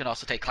you're there, you can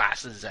also take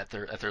classes at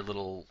their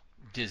little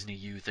Disney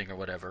U thing or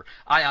whatever.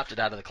 I opted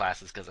out of the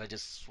classes because I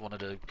just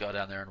wanted to go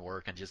down there and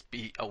work and just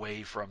be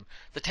away from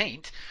the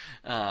taint.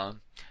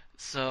 Um,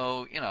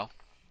 so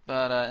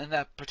but in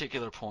that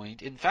particular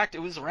point, in fact, it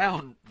was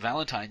around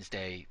Valentine's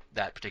Day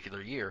that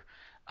particular year.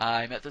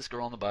 I met this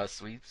girl on the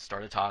bus. We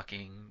started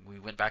talking. We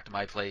went back to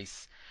my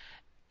place,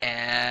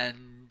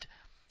 and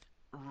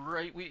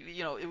right,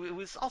 it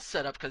was all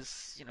set up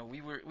because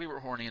we were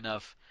horny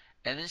enough,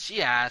 and then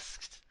she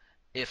asked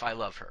if I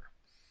love her.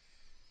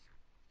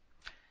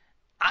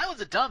 I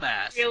was a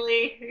dumbass.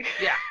 Really?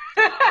 Yeah,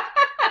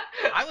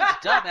 I was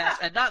a dumbass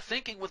and not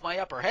thinking with my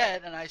upper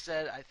head, and I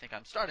said, I think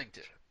I'm starting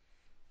to.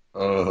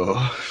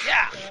 Oh.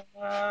 Yeah.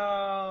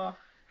 Oh.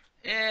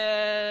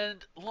 And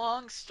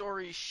long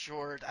story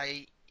short,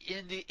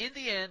 in the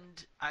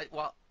end,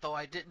 though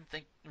I didn't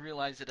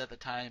realize it at the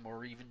time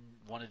or even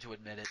wanted to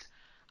admit it,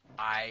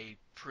 I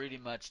pretty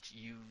much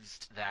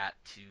used that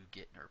to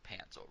get in her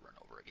pants over and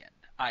over again.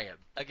 I am,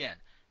 again,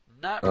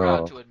 not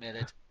proud Oh. to admit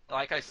it.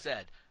 Like I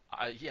said,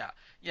 yeah.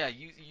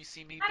 You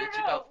see me I don't bitch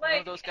know, about one of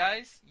like, those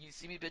guys? You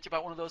see me bitch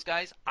about one of those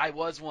guys? I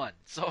was one.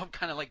 So I'm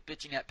kind of like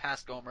bitching at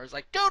past Gomer. It's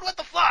like, dude, what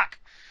the fuck?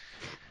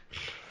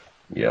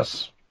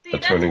 Yes. see,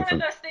 that's Atoning one for.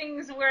 of those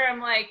things where I'm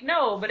like,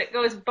 no, but it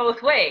goes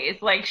both ways.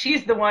 Like,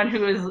 she's the one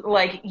who is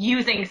like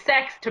using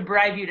sex to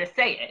bribe you to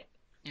say it.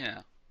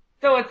 Yeah,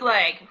 So it's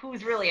like,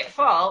 who's really at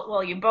fault?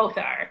 Well, you both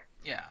are.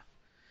 yeah.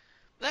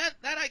 That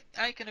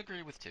I can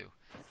agree with too.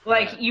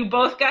 Like, But you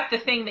both got the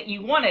thing that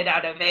you wanted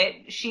out of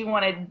it. She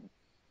wanted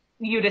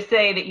you to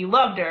say that you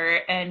loved her,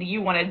 and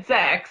you wanted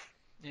sex.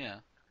 yeah,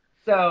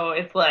 So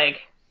it's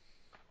like,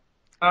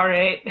 all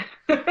right.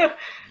 yeah.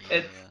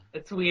 It's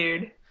That's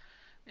weird.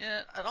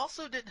 Yeah, it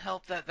also didn't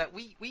help that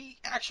we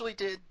actually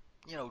did,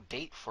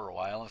 date for a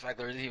while. In fact,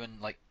 there's even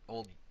like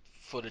old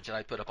footage that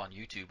I put up on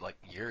YouTube like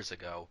years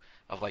ago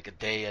of like a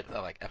day at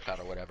like Epcot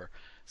or whatever.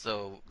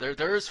 So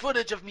there's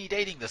footage of me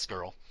dating this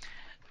girl,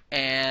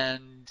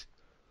 and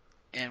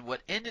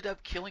what ended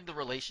up killing the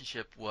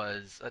relationship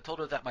was I told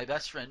her that my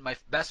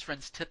best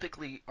friends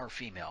typically are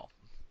female,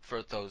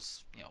 for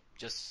those,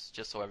 just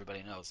so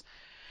everybody knows.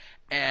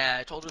 And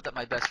I told her that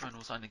my best friend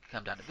was going to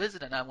come down to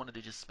visit, and I wanted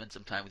to just spend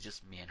some time with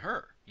just me and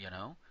her.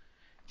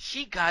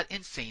 She got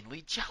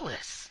insanely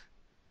jealous.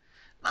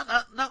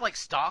 Not like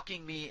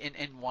stalking me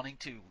and wanting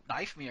to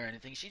knife me or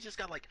anything. She just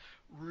got like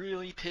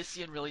really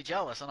pissy and really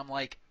jealous, and I'm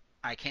like,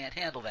 I can't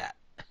handle that.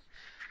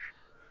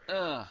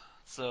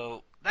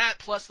 So that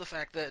plus the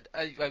fact that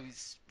I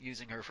was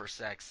using her for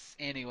sex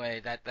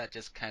anyway, that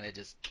just kind of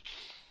just.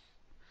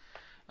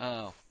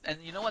 Oh, and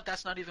you know what?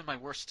 That's not even my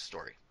worst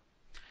story.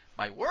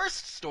 My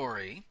worst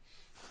story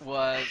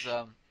was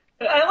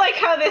I like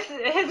how this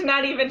has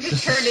not even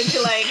just turned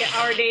into like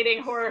our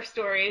dating horror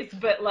stories,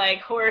 but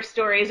like horror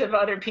stories of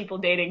other people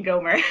dating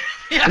Gomer.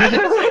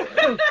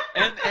 yeah.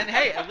 And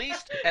hey, at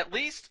least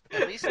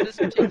this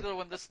particular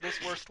one, this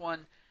worst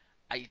one,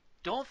 I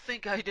don't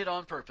think I did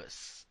on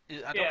purpose. I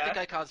don't Yeah. think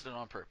I caused it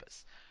on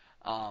purpose.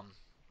 Um,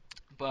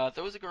 but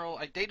there was a girl,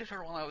 I dated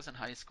her while I was in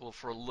high school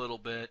for a little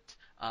bit.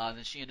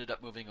 Then she ended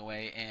up moving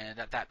away, and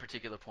at that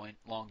particular point,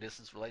 long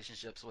distance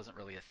relationships wasn't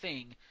really a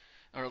thing,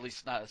 or at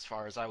least not as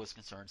far as I was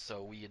concerned.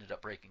 So we ended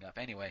up breaking up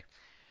anyway.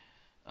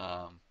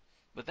 Um,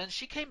 but then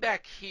she came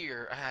back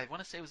here. I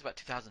want to say it was about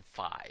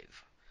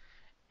 2005.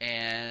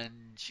 And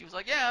she was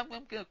like, "Yeah,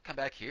 I'm gonna come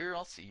back here.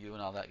 I'll see you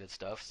and all that good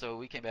stuff." So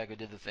we came back, we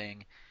did the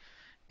thing,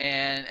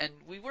 and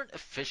we weren't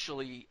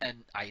officially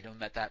an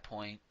item at that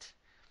point,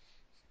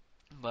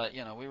 but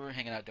we were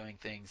hanging out doing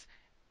things,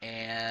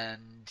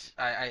 and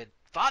I had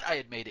thought I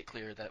had made it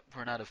clear that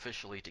we're not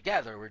officially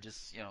together. We're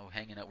just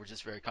hanging out. We're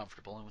just very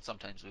comfortable, and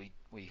sometimes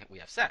we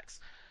have sex.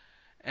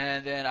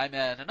 And then I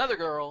met another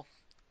girl,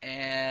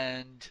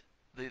 and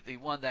the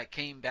one that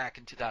came back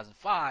in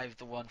 2005,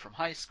 the one from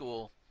high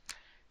school.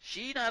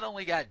 She not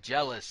only got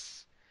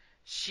jealous,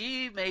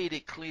 she made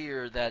it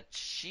clear that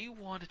she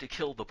wanted to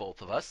kill the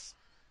both of us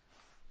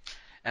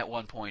at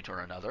one point or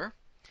another.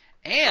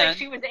 Like And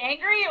she was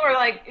angry or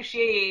like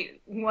she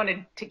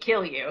wanted to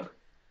kill you?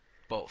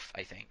 both,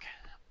 I think.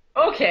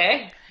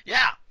 Okay.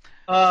 Yeah.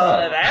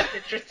 Huh. That's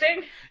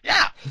interesting.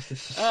 Yeah.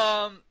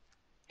 Um,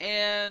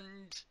 and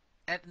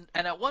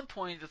and at one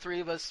point, the three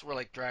of us were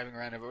like driving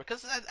around everywhere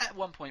because at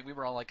one point we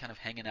were all like kind of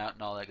hanging out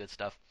and all that good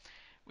stuff.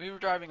 We were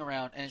driving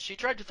around, and she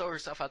tried to throw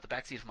herself out the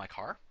backseat of my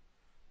car.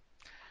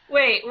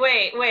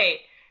 Wait.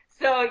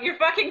 So you're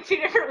fucking two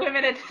different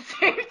women at the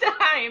same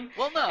time,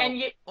 Well, no. and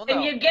you Well, and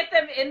no. you get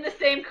them in the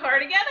same car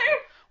together?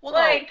 Well, no.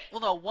 Like,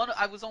 Well, no. One.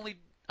 I was only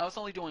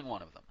doing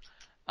one of them.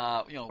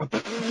 Uh, you know.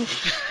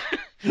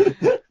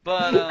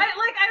 But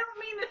I don't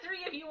mean the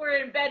three of you were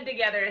in bed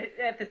together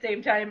at the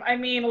same time. I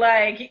mean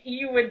like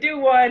you would do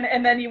one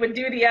and then you would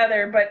do the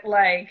other, but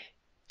like,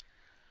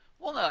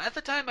 well, no. At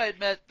the time, I had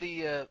met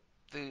the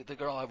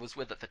girl I was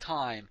with at the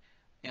time.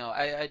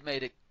 I'd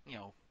made it.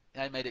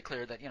 I made it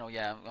clear that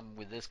yeah, I'm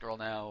with this girl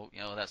now.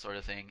 That sort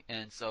of thing.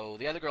 And so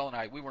the other girl and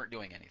I, we weren't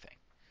doing anything.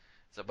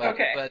 So, but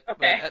okay, but but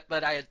okay.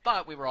 but I had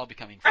thought we were all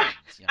becoming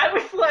friends. I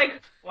was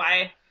like,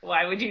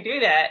 why would you do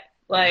that?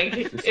 Like,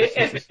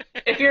 Yeah.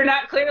 if you're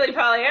not clearly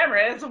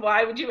polyamorous,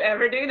 why would you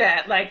ever do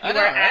that? Like, I you are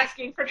know, right?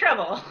 asking for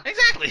trouble.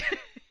 Exactly.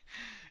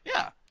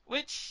 Yeah.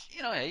 Which,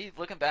 hey,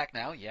 looking back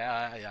now,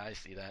 yeah, I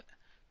see that.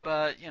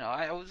 But,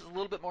 I was a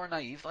little bit more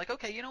naive. Like,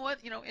 okay, you know what?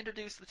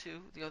 Introduce the two.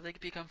 They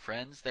could become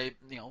friends. They're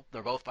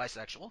both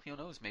bisexual. Who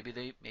knows? Maybe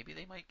they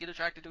might get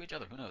attracted to each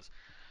other. Who knows?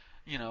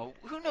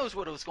 Who knows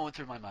what was going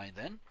through my mind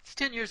then? It's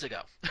 10 years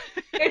ago.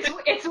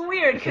 It's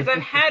weird because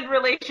I've had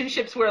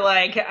relationships where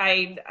like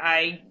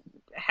I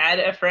had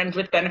a friend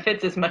with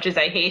benefits as much as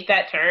I hate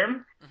that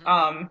term. Hmm.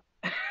 Um,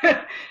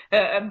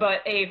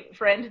 but a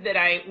friend that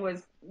I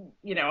was,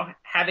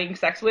 having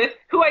sex with,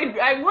 who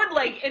I would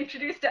like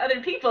introduce to other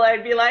people.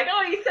 I'd be like,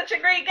 oh, he's such a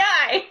great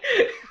guy.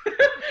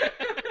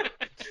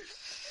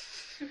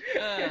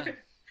 uh,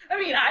 I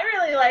mean, I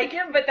really like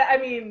him, but I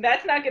mean,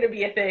 that's not going to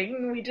be a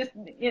thing. We just,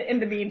 in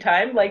the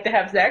meantime, like to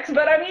have sex.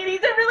 But I mean, he's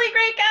a really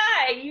great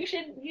guy. You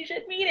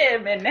should meet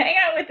him and hang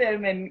out with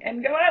him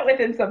and go out with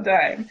him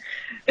sometime.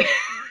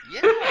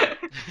 yeah.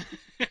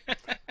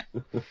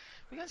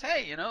 Because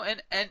hey,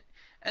 and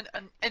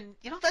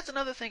that's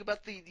another thing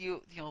about the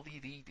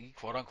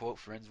quote unquote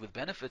friends with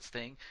benefits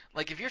thing.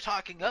 Like if you're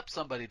talking up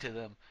somebody to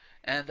them,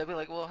 and they'll be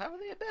like, well, how are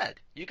they in bed?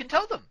 You can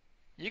tell them.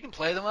 You can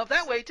play them up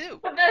that way too.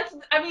 But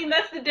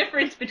that's the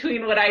difference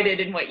between what I did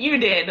and what you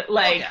did. Well,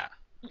 Like, yeah,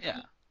 yeah.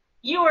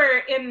 you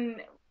were in,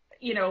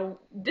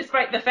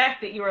 despite the fact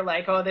that you were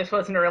like, oh, this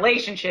wasn't a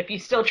relationship, you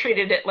still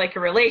treated it like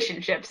a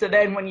relationship. So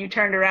then when you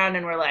turned around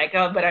and were like,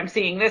 oh, but I'm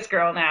seeing this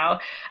girl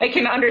now, I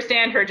can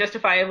understand her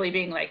justifiably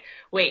being like,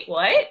 wait,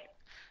 what?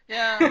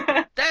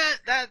 Yeah,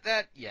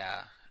 that,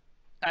 yeah.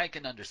 I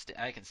can understand.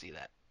 I can see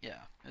that. Yeah,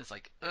 it's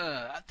like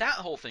that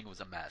whole thing was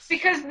a mess.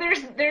 Because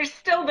there's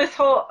still this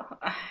whole,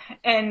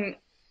 and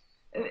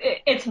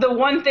it's the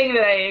one thing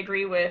that I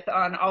agree with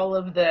on all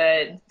of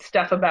the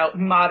stuff about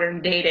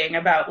modern dating,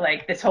 about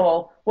like this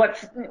whole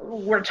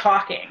we're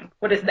talking.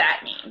 What does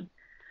that mean?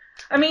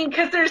 I mean,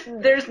 because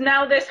there's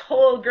now this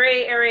whole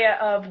gray area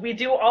of we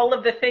do all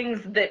of the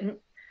things that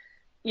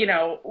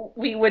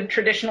we would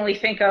traditionally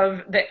think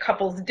of that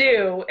couples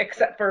do,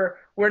 except for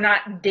we're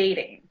not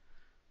dating.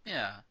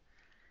 Yeah.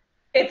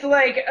 It's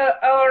like,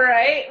 all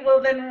right,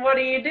 well then what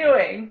are you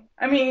doing?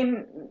 I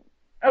mean,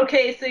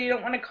 okay, so you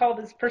don't want to call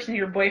this person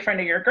your boyfriend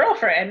or your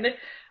girlfriend,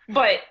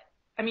 but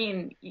I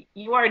mean,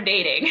 you are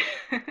dating.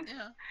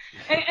 Yeah.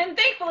 And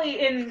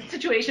thankfully, in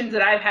situations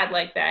that I've had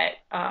like that,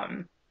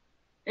 I've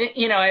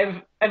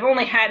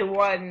only had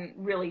one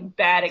really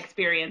bad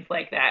experience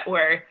like that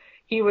where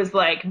he was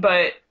like,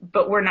 but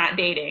we're not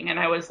dating, and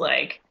I was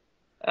like,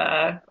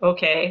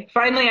 okay.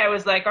 Finally, I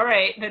was like, all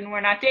right, then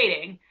we're not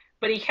dating.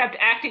 But he kept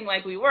acting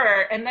like we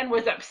were, and then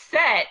was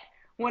upset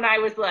when I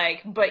was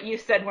like, but you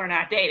said we're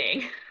not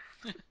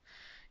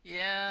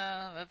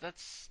Yeah,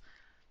 that's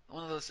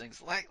one of those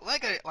things. Like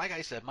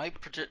I said, my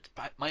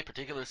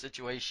particular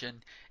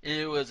situation,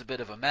 it was a bit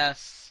of a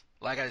mess.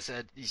 Like I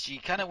said, she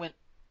kind of went.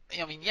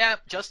 I mean, yeah,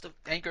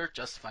 anger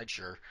justified,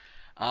 sure.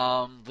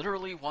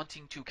 Literally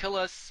wanting to kill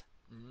us,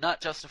 not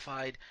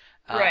justified.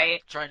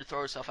 Right. Trying to throw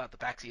herself out the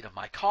backseat of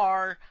my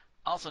car,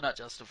 also not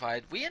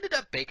justified. We ended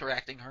up Baker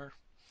acting her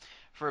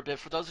for a bit.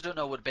 For those who don't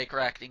know what Baker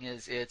acting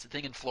is, it's a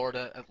thing in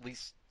Florida. At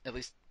least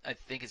I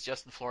think it's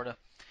just in Florida,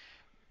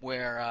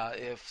 where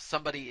if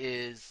somebody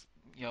is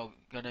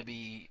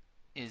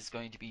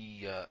going to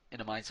be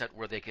in a mindset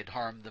where they could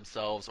harm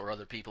themselves or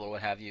other people or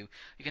what have you,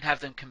 you can have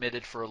them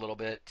committed for a little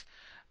bit.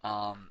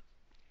 Um,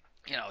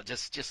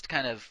 just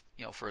kind of,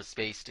 for a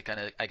space to kind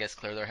of, I guess,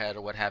 clear their head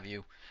or what have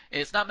you.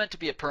 It's not meant to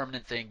be a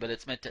permanent thing, but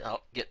it's meant to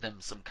help get them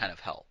some kind of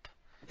help.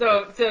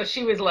 So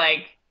she was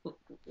like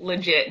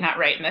legit not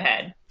right in the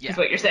head, Yeah, is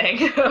what you're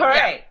saying. All yeah,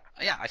 right.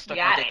 yeah. I stuck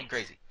my Got dick in it.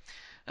 crazy.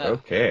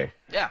 Okay.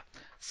 Yeah.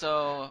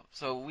 So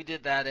we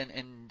did that,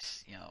 and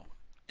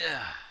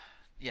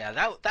yeah,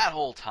 that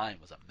whole time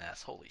was a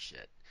mess. Holy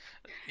shit.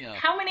 You know,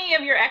 How many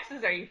of your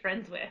exes are you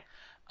friends with?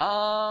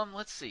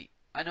 let's see.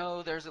 I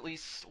know there's at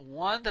least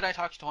one that I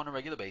talk to on a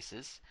regular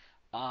basis.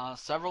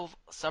 Several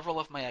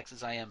of my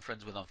exes I am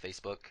friends with on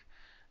Facebook.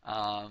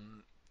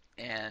 Um,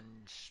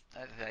 and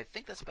I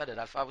think that's about it.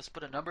 If I was to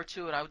put a number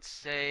to it, I would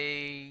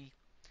say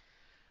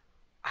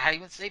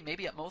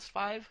maybe at most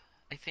five.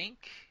 I think.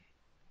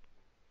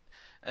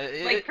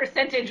 Like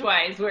percentage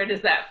wise, where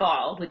does that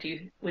fall, would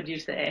you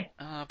say?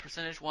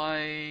 Percentage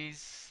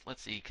wise,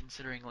 let's see.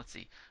 Let's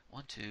see,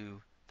 one,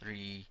 two,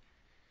 three,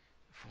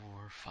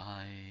 four,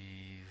 five,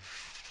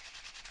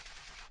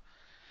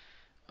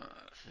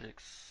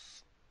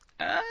 six.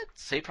 I'd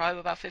say probably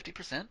about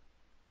 50%.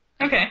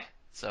 I Okay. think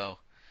so.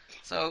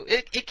 So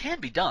it can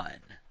be done,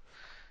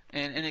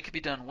 and it can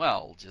be done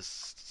well.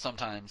 Just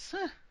sometimes,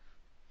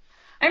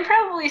 I'm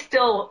probably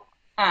still,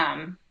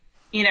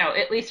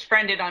 at least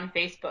friended on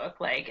Facebook.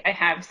 Like I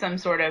have some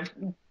sort of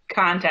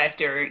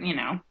contact or,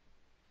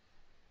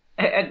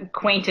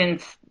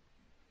 acquaintance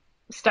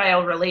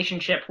style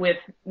relationship with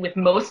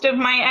most of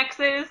my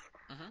exes.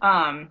 hmm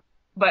Um,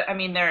 but I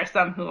mean, there are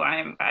some who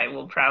I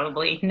will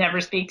probably never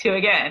speak to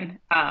again.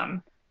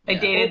 I yeah.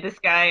 dated this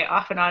guy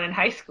off and on in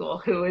high school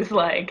who was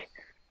like,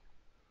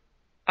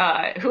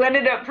 who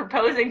ended up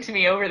proposing to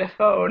me over the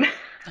phone.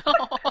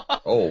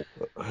 Oh.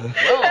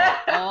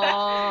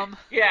 Well,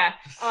 Yeah.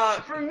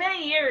 For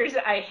many years,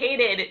 I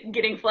hated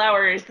getting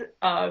flowers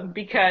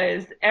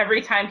because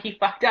every time he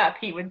fucked up,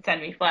 he would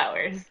send me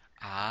flowers.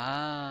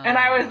 And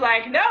I was ah,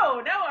 like,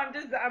 no,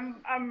 no,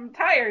 I'm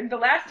tired. The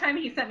last time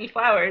he sent me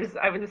flowers,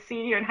 I was a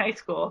senior in high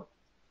school,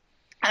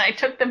 and I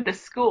took them to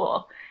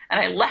school, and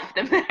I left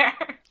them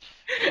there.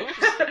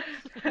 oops.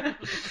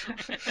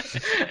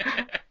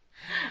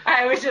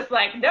 I was just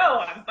like, no,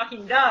 I'm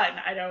fucking done.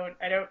 I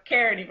don't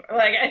care anymore.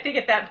 Like I think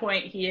at that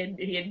point he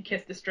had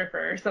kissed a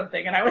stripper or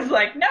something, and I was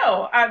like,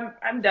 no,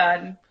 I'm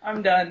done.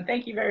 I'm done.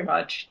 Thank you very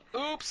much.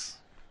 Oops.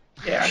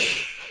 Yeah.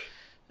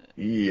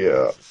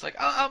 Yeah. It's like,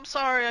 oh, I'm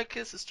sorry, I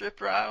kissed a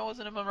stripper. I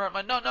wasn't in my right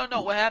mind. No, no,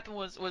 no. What happened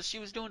was she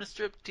was doing a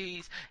strip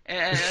tease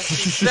and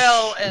she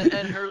fell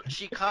and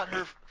she caught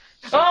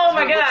Oh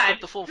my her lip God.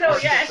 slipped the full So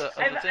force yes, of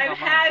I've the thing I've on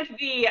mine. had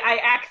I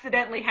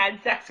accidentally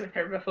had sex with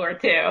her before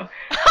too.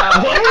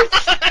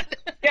 What?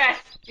 Yes,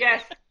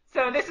 yes.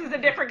 So this is a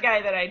different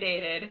guy that I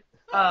dated.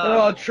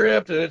 Oh, Um, it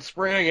tripped and it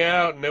sprang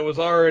out and it was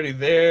already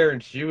there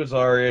and she was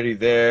already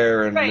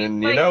there and right,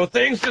 then, like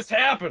things just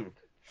happen.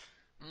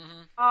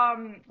 hmm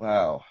um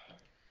Wow.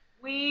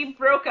 we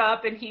broke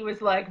up and he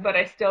was like, but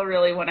I still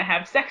really want to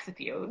have sex with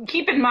you.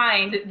 Keep in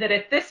mind that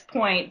at this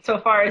point, so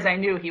far as I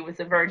knew, he was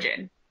a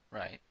virgin.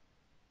 Right.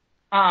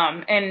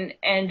 And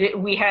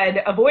we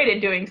had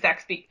avoided having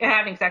sex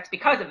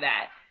because of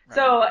that. Right.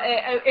 So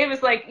it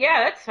was like,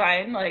 yeah, that's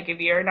fine. Like if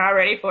you're not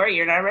ready for it,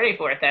 you're not ready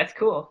for it. That's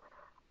cool.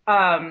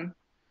 Um,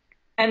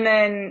 and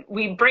then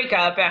we break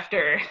up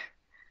after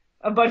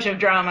a bunch of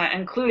drama,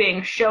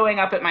 including showing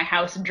up at my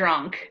house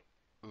drunk.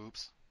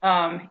 Oops.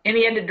 And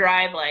he had to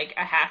drive like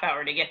a half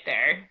hour to get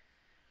there.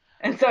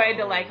 And so I had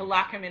to like Oh.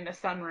 lock him in the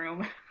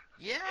sunroom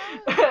Yeah.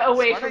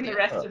 away Smart from the idea.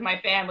 rest of my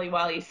family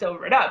while he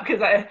sobered up. Because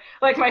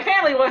my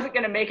family wasn't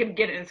going to make him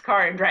get in his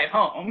car and drive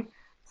home.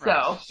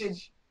 So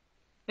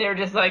they were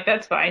just like,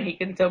 that's fine. He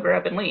can sober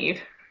up and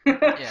leave.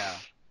 Yeah.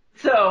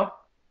 So,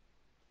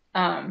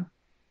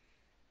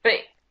 but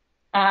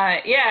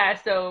yeah,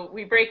 so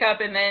we break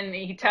up, and then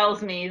he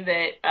tells me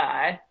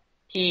that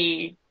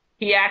he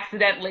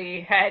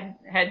accidentally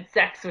had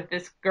sex with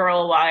this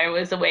girl while I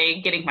was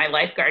away getting my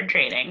lifeguard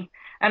training.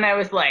 And I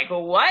was like,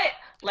 what?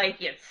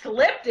 Like, it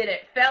slipped and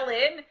it fell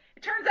in?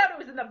 It turns out it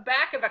was in the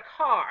back of a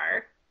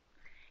car,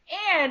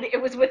 and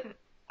it was with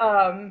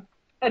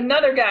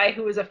another guy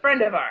who was a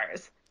friend of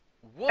ours.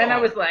 Whoa. And I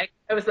was like,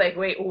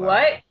 wait, Wow.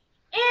 what?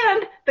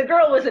 And the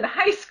girl was in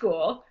high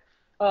school.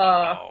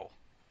 Oh.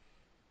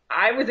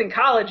 I was in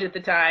college at the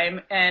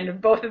time,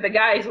 and both of the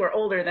guys were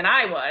older than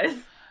I was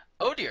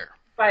Oh dear.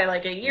 by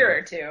like a year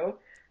or two.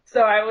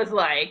 So I was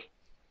like,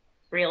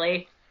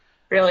 really?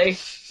 Really?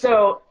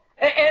 So,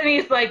 and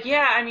he's like,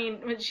 yeah, I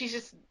mean, she's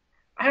just,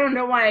 I don't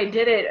know why I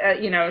did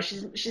it.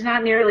 She's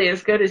not nearly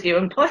as good as you,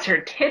 and plus her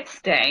tits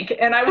stank.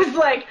 And I was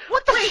like,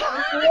 What the wait,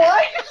 fuck?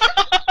 what?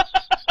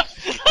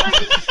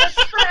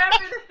 That's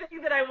forever the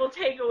thing that I will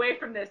take away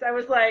from this. I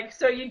was like,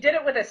 so you did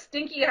it with a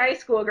stinky high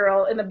school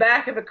girl in the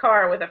back of a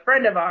car with a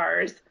friend of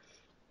ours,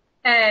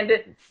 and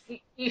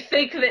you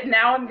think that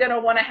now I'm going to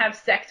want to have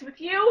sex with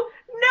you?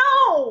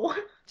 No!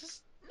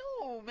 Just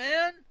no,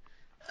 man.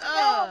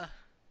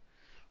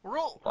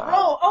 Roll.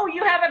 Oh,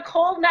 you have a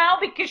cold now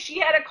because she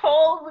had a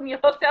cold when you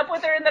hooked up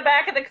with her in the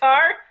back of the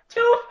car?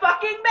 Too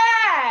fucking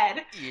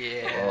bad!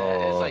 Yeah.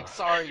 Oh. It's like,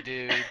 sorry,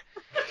 dude.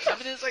 I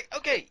mean, it's like,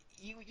 okay,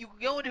 you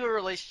go into a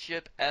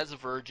relationship as a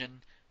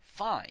virgin,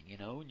 fine,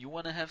 you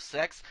want to have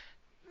sex,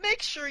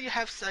 make sure you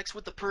have sex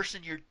with the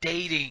person you're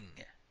dating,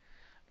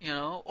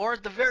 or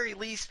at the very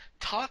least,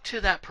 talk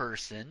to that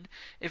person.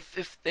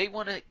 If they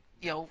want to,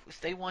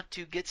 if they want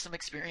to get some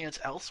experience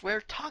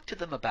elsewhere, talk to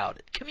them about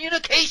it.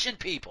 Communication,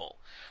 people.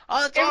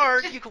 Odds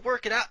are you can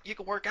work it out. You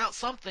can work out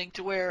something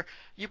to where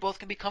you both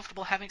can be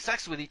comfortable having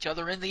sex with each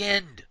other in the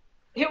end.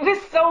 It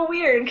was so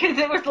weird because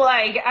it was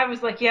like, I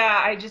was like,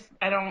 yeah,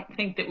 I don't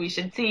think that we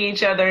should see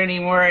each other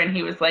anymore. And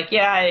he was like,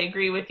 yeah, I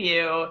agree with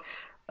you.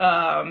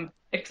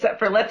 Except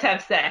for let's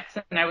have sex.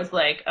 And I was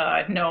like,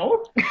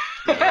 no.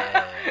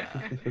 Yeah.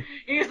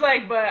 He was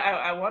like, but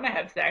I want to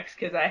have sex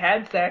because I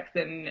had sex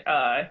and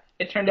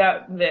it turned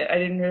out that I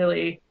didn't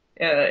really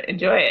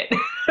enjoy it.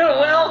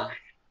 Well,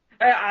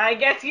 I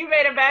guess you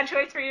made a bad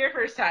choice for your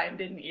first time,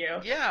 didn't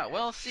you? Yeah,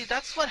 well, see,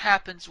 that's what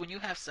happens when you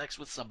have sex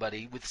with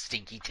somebody with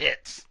stinky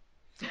tits.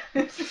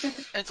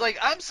 It's like,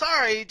 I'm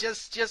sorry,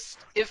 just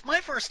if my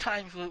first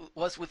time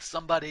was with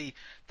somebody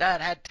that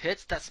had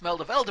tits that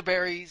smelled of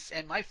elderberries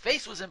and my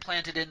face was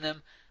implanted in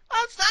them,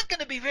 well, it's not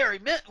going to be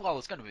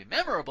it's going to be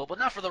memorable, but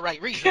not for the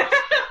right reasons.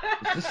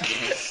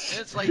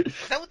 It's like,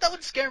 that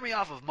would scare me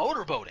off of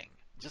motorboating.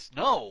 Just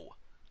no.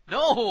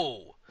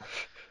 Oh.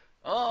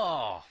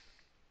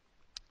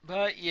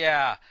 But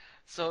yeah.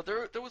 So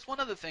there was one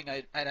other thing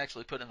I'd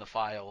actually put in the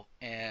file,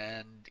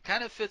 and it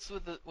kind of fits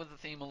with the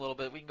theme a little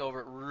bit. We can go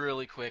over it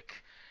really quick.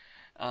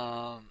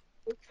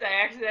 Oops,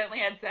 I accidentally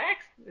had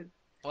sex.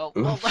 Well,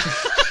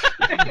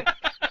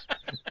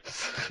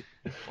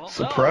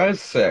 Surprise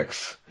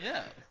sex.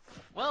 Yeah.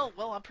 Well,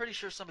 I'm pretty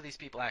sure some of these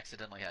people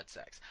accidentally had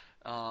sex.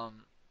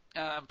 I'm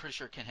pretty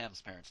sure Ken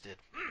Ham's parents did.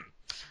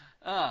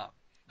 No.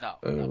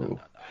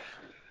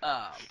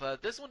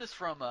 But this one is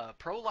from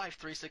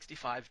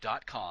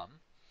ProLife365.com.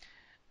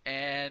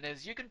 And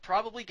as you can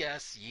probably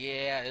guess,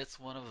 yeah, it's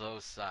one of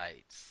those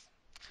sites.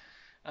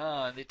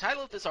 The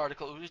title of this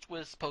article, which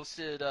was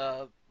posted,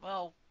 by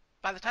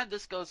the time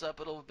this goes up,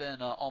 it'll have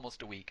been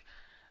almost a week.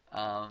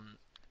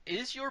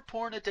 Is your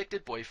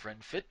porn-addicted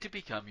boyfriend fit to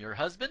become your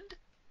husband?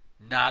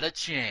 Not a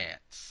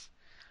chance.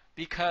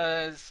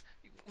 Because,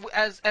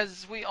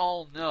 as we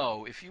all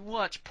know, if you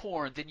watch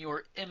porn, then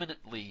you're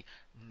imminently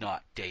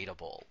not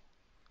dateable.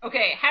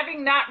 Okay,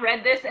 having not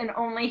read this and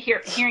only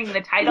hearing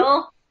the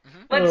title,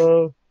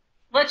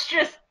 let's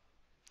just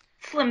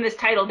slim this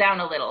title down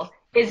a little.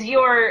 Is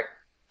your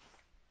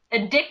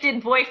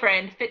addicted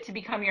boyfriend fit to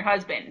become your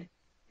husband?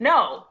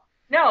 No.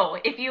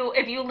 If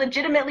you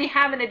legitimately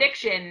have an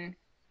addiction,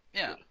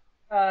 yeah,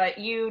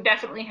 you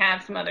definitely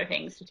have some other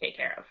things to take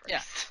care of first.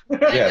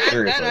 Yeah,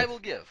 seriously. That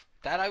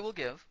I will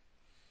give.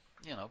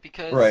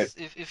 Because right.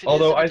 if it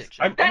Although is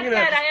an addiction. That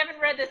said, I haven't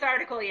read this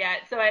article yet,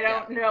 so I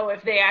don't know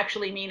if they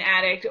actually mean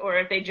addict or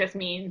if they just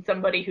mean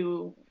somebody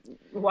who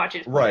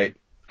watches porn. Right.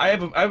 I'm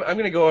going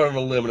to go out on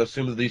a limb and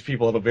assume that these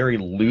people have a very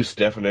loose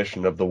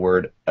definition of the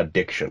word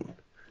addiction.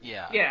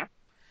 Yeah.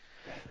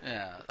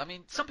 I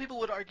mean, some people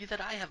would argue that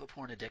I have a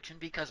porn addiction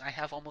because I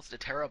have almost a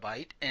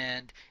terabyte,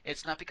 and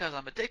it's not because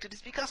I'm addicted,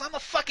 it's because I'm a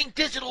fucking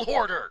digital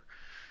hoarder.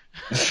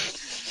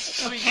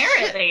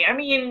 Apparently. I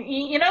mean,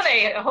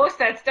 they host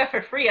that stuff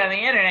for free on the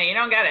internet. You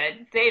don't gotta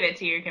save it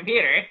to your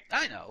computer.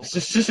 I know.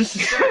 There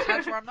are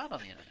times where I'm not on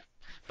the internet.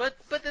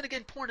 But then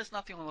again, porn is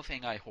not the only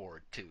thing I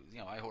hoard too.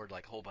 I hoard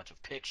like a whole bunch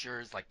of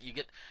pictures. Like you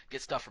get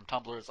stuff from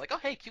Tumblr. It's like, oh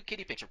hey, cute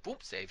kitty picture,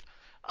 whoop, saved.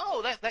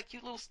 Oh, that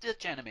cute little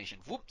Stitch animation,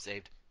 whoop,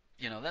 saved.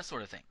 That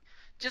sort of thing.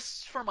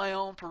 Just for my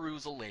own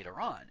perusal later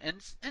on,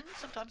 and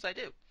sometimes I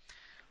do.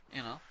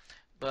 You know,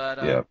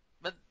 but Yeah.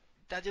 but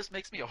that just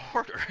makes me a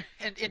hoarder.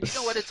 And you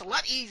know what? It's a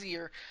lot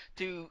easier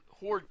to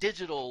hoard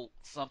digital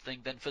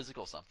something than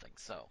physical something.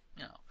 So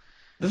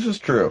This is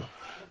true.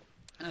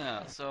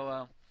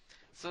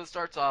 So it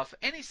starts off,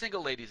 any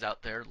single ladies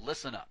out there,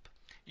 listen up.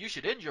 You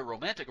should end your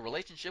romantic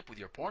relationship with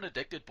your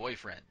porn-addicted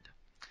boyfriend.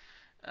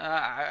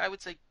 I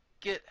would say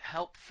get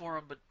help for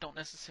him, but don't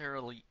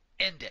necessarily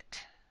end it.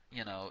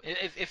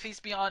 If he's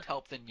beyond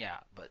help, then yeah.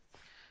 But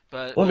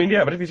Well, I mean,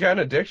 yeah, but if he's got an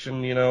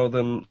addiction,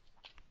 then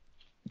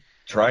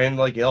try and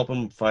like help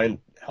him find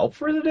help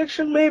for his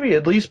addiction, maybe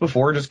at least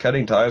before just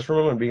cutting ties from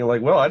him and being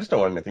like, well, I just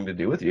don't want anything to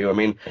do with you. I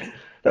mean,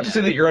 not to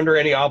say that you're under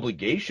any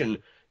obligation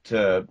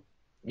to,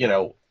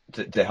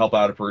 to help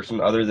out a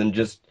person other than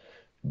just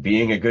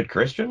being a good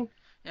Christian.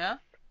 Yeah,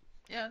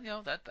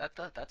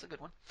 that's a good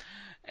one.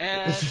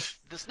 And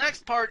this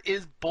next part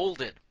is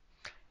bolded.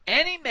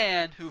 Any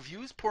man who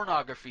views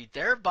pornography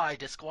thereby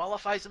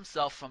disqualifies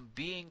himself from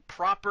being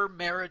proper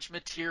marriage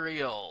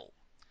material.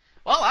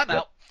 Well, I'm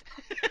out.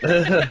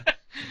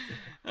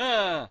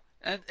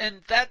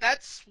 And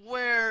that's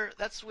where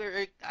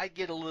I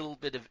get a little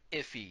bit of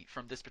iffy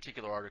from this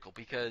particular article,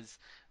 because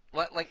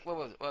like what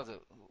was it?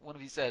 One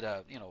of you said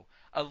a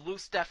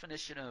loose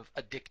definition of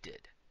addicted.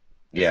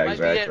 This Yeah, might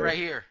exactly. be it right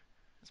here.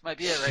 This might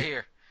be it right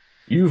here.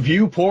 You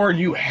view porn,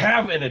 you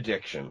have an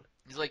addiction.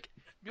 He's like,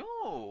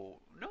 no.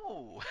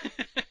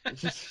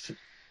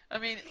 I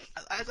mean,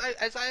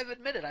 as I have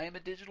admitted, I am a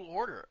digital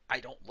hoarder. I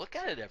don't look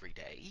at it every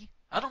day.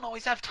 I don't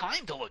always have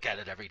time to look at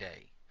it every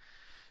day.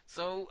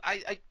 So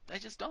I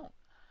just don't.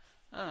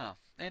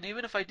 And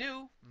even if I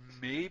do,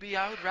 maybe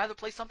I would rather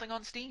play something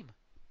on Steam.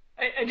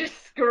 I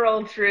just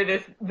scrolled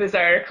through this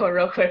article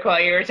real quick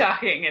while you were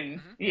talking,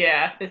 and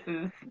yeah, this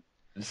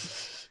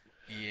is...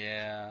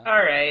 Yeah.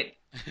 All right.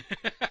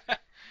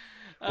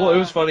 Well, it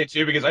was funny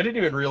too because I didn't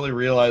even really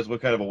realize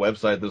what kind of a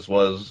website this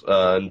was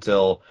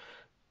until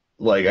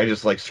like I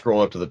just like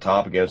scroll up to the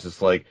top again. It's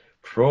just like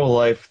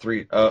pro-life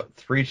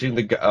preaching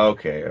the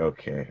okay.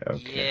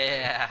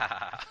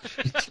 Yeah.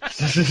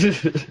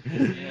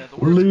 Yeah,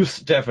 loose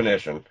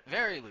definition.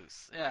 Very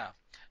loose. Yeah.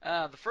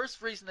 The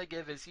first reason they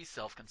give is he's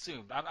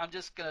self-consumed. I'm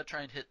just gonna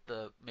try and hit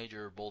the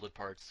major bolded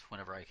parts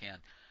whenever I can.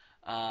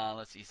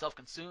 Let's see.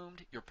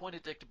 Self-consumed. Your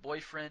porn-addicted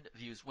boyfriend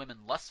views women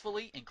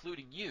lustfully,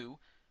 including you.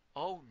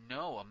 Oh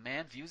no, a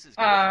man views his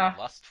girlfriend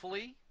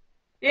lustfully?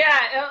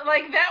 Yeah,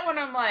 like that one.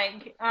 I'm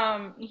like,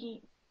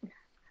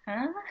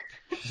 huh?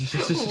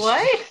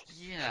 What?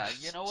 Yeah,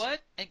 you know what?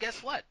 And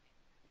guess what?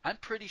 I'm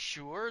pretty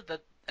sure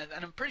that, and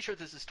I'm pretty sure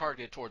this is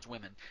targeted towards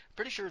women. I'm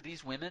pretty sure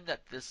these women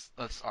that this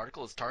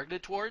article is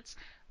targeted towards,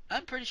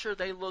 I'm pretty sure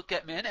they look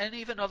at men and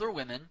even other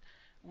women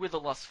with a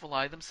lustful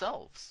eye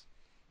themselves.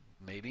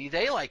 Maybe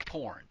they like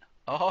porn.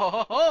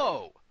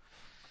 Oh.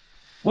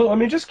 Well, I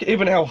mean, just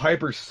even how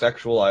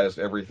hypersexualized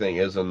everything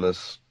is in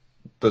this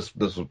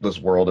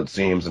world, it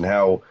seems, and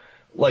how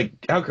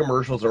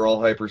commercials are all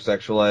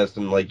hypersexualized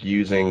and like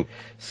using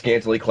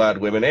scantily clad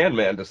women and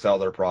men to sell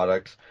their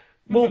products.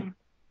 Well,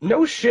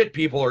 no shit,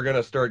 people are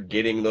gonna start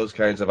getting those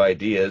kinds of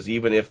ideas,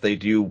 even if they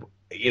do,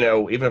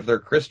 even if they're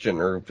Christian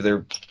or if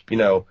they're,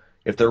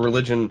 if their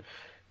religion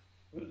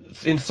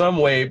in some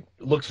way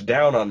looks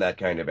down on that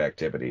kind of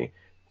activity.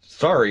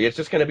 Sorry, it's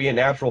just going to be a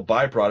natural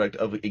byproduct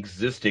of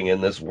existing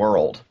in this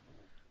world.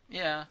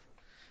 Yeah,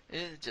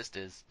 it just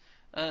is.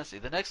 Let's see.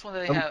 The next one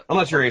they have.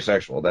 Unless you're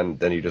asexual, then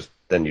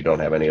you don't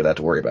have any of that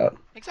to worry about.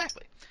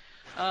 Exactly.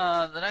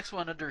 The next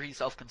one under he's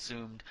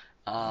self-consumed.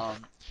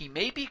 He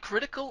may be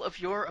critical of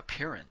your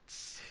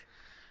appearance.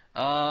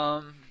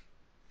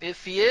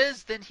 If he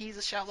is, then he's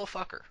a shallow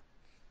fucker.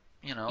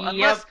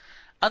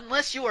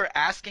 Unless you are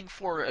asking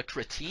for a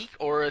critique,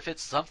 or if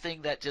it's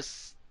something that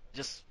just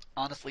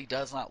honestly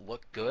does not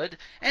look good,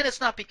 and it's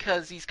not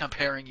because he's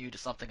comparing you to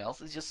something else.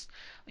 It's just,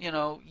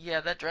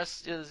 that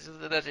dress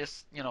that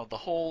just, the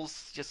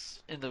holes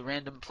just in the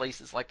random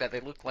places like that, they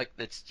look like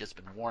it's just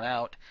been worn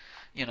out,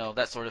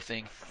 that sort of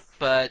thing.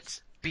 But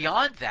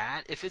beyond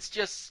that, if it's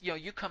just,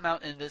 you come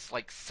out in this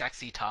like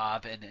sexy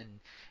top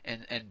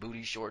and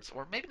booty shorts,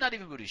 or maybe not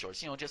even booty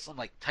shorts, just some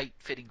like tight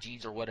fitting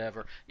jeans or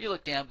whatever, you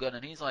look damn good,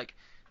 and he's like,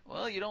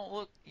 well, you don't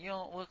look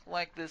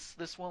like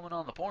this woman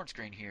on the porn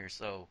screen here,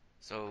 so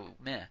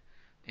meh,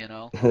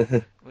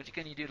 what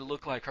can you do to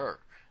look like her?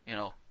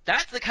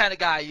 That's the kind of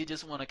guy you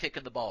just want to kick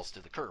in the balls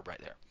to the curb right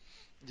there.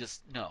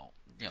 Just no,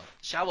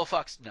 shallow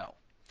fucks, no.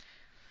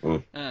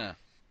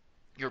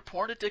 Your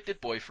porn-addicted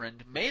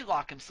boyfriend may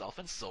lock himself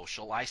in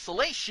social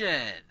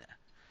isolation,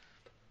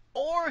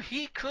 or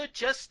he could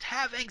just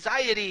have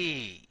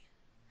anxiety.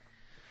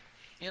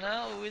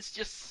 It's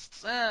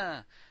just.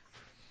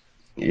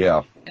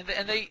 Yeah.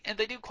 And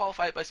they do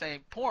qualify it by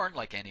saying porn,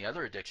 like any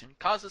other addiction,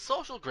 causes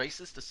social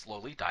graces to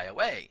slowly die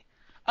away.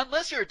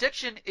 Unless your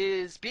addiction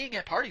is being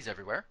at parties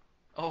everywhere.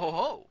 Oh ho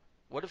ho.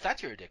 What if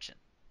that's your addiction?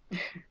 Do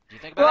you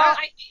think about Well, that?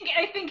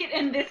 I think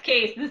in this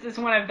case, this is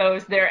one of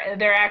those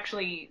they're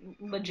actually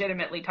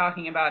legitimately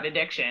talking about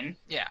addiction.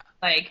 Yeah.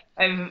 Like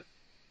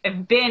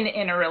I've been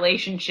in a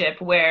relationship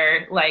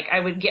where like I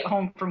would get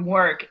home from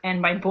work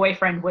and my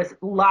boyfriend was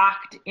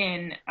locked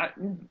in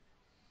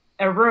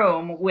a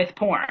room with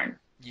porn.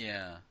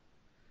 Yeah.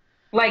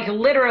 Like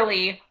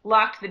literally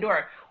locked the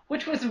door,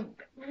 which was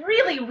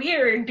really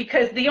weird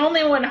because the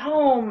only one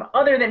home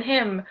other than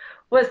him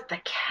was the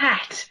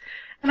cat.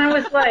 And I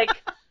was like,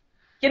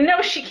 you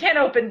know she can't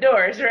open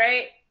doors,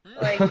 right?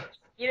 Like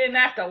you didn't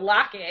have to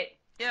lock it.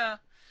 Yeah.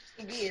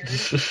 Weird.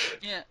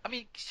 Yeah. I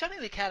mean, shutting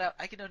the cat out,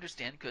 I can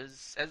understand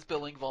because, as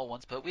Bill Engvall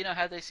once put, we know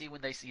how they see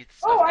when they see Oh,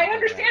 stuff I dangling around.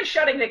 understand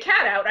shutting the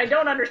cat out. I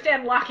don't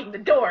understand locking the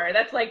door.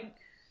 That's like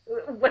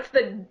what's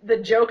the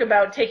joke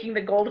about taking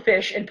the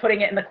goldfish and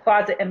putting it in the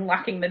closet and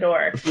locking the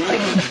door? Like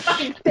it's a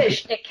fucking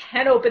fish. It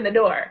can open the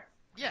door.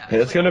 Yeah. It's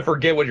It's like gonna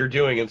forget what you're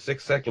doing in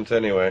 6 seconds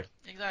anyway.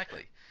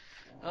 exactly.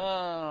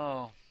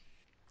 Oh.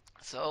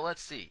 So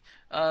let's see.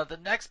 The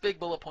next big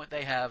bullet point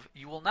they have: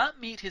 you will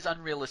not meet his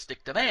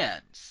unrealistic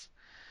demands.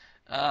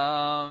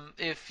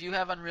 If you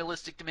have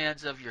unrealistic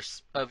demands of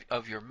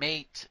your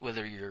mate,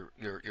 whether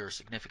your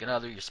significant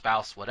other, your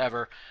spouse,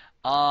 whatever,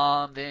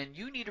 then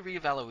you need to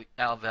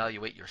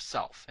reevaluate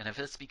yourself. And if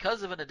it's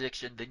because of an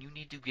addiction, then you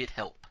need to get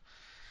help.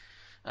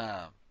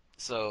 Um,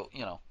 so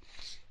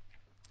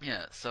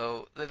yeah.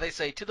 So they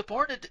say to the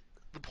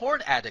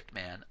porn addict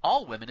man,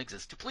 all women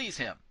exist to please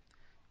him.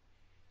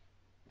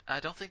 I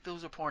don't think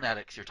those are porn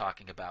addicts you're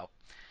talking about.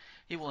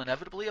 He will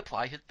inevitably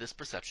apply this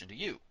perception to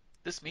you.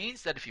 This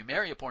means that if you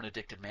marry a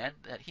porn-addicted man,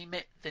 then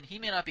he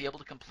may not be able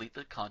to complete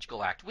the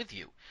conjugal act with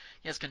you.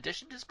 He has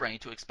conditioned his brain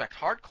to expect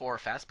hardcore,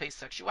 fast-paced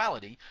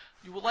sexuality.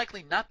 You will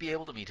likely not be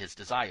able to meet his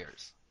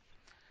desires.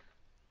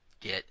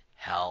 Get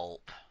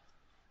help.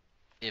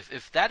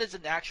 If that is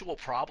an actual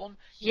problem,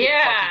 get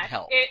fucking Yeah,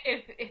 help.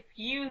 if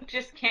you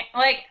just can't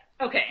like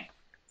okay.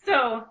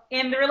 So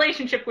in the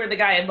relationship where the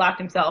guy had locked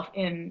himself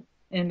in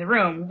the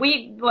room,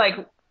 we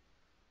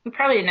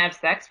probably didn't have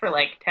sex for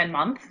like 10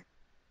 months.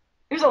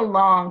 It was a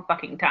long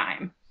fucking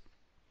time.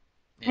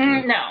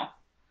 Yeah. No,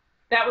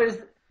 that was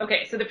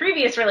okay. So the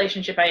previous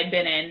relationship I had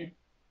been in,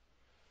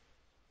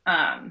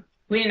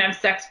 we didn't have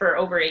sex for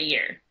over a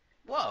year.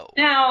 Whoa.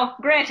 Now,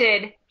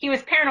 granted, he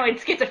was paranoid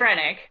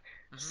schizophrenic,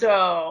 Mm-hmm.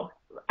 so,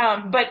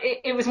 but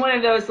it was one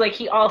of those like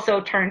he also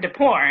turned to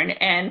porn,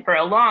 and for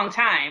a long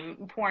time,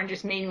 porn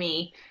just made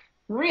me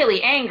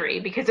really angry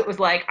because it was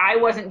like I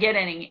wasn't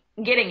getting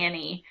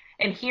any,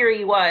 and here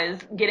he was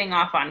getting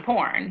off on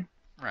porn.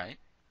 Right.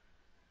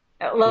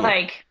 Hmm.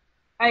 Like,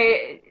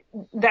 I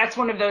that's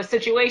one of those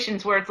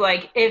situations where it's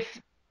like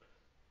if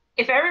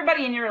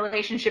everybody in your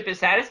relationship is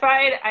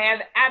satisfied, I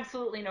have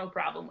absolutely no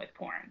problem with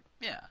porn.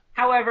 Yeah.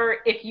 However,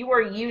 if you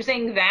are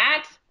using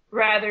that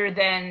rather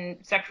than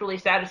sexually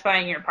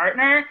satisfying your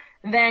partner,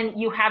 then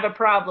you have a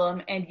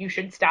problem and you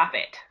should stop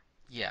it.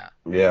 Yeah.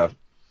 Yeah.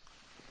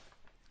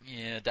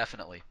 Yeah,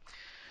 definitely.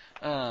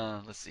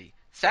 Let's see.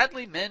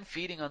 Sadly, men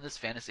feeding on this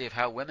fantasy of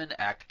how women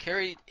act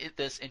carry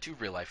this into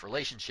real-life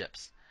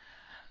relationships.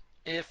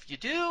 If you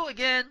do,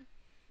 again,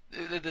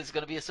 there's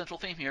going to be a central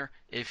theme here.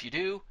 If you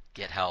do,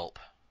 get help.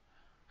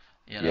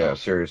 You Yeah, know.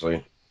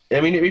 seriously.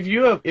 I mean, if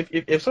you have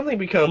if something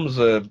becomes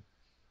a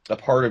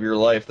part of your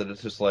life that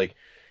it's just like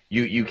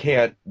you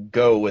can't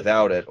go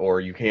without it, or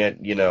you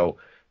can't,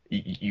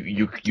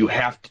 you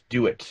have to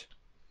do it.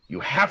 You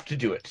have to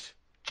do it.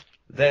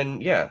 Then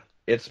yeah,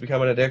 it's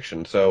become an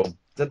addiction. So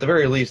at the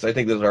very least, I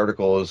think this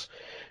article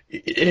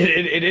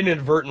it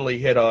inadvertently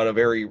hit on a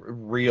very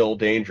real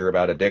danger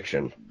about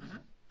addiction. Mm-hmm.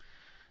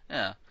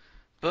 Yeah.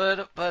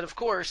 But of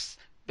course,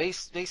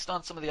 based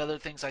on some of the other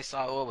things I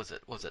saw, what was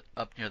it? Was it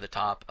up near the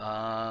top?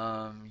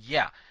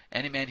 Yeah.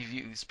 Any man who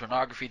views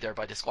pornography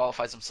thereby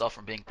disqualifies himself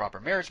from being proper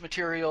marriage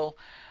material.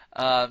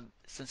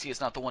 Since he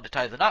is not the one to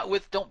tie the knot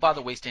with, don't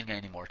bother wasting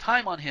any more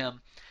time on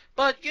him.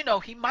 But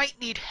he might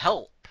need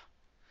help.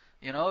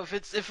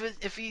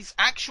 If he's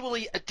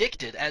actually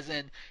addicted, as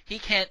in he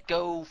can't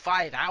go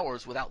 5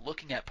 hours without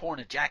looking at porn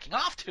and jacking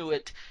off to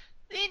it,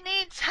 he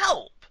needs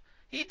help.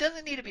 He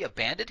doesn't need to be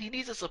abandoned. He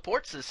needs a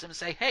support system to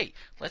say, hey,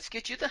 let's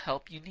get you the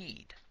help you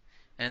need.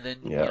 And then,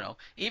 Yeah.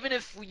 even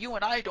if you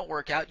and I don't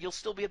work out, you'll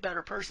still be a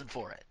better person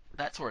for it.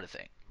 That sort of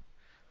thing.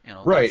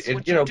 Right. That's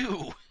what you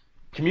do.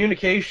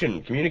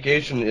 Communication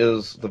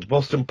is the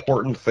most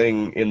important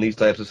thing in these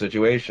types of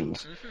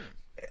situations. Mm-hmm.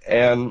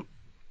 And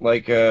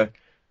like I'm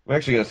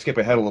actually going to skip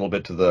ahead a little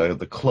bit to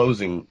the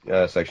closing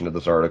section of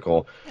this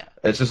article. Yeah.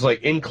 It's just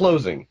like, in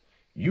closing,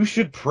 you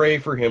should pray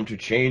for him to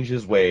change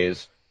his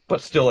ways,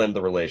 but still end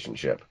the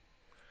relationship.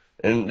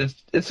 And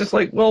it's just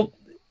like, well,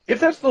 if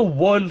that's the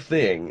one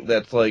thing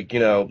that's like,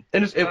 and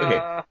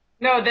okay,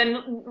 No,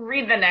 then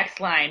read the next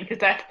line because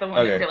that's the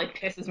one that okay. really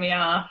pisses me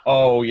off.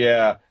 Oh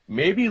yeah,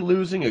 maybe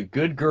losing a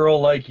good girl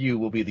like you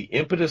will be the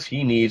impetus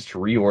he needs to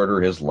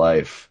reorder his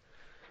life.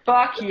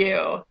 Fuck you.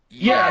 Yeah, Fuck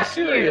Yeah. you.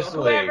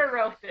 seriously. Whoever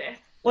wrote this.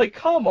 Like,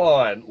 come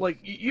on. Like,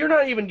 you're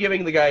not even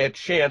giving the guy a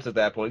chance at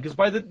that point. Because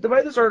by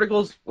this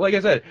article's, like I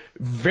said,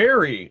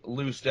 very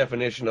loose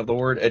definition of the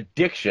word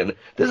addiction.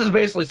 This is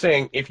basically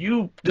saying if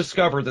you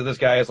discover that this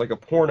guy has like a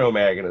porno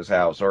mag in his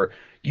house, or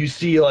you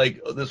see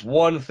like this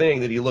one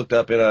thing that he looked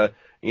up in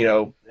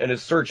in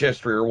his search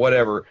history or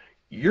whatever,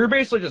 you're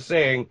basically just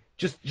saying,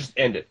 just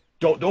end it.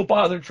 Don't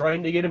bother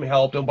trying to get him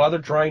help. Don't bother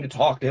trying to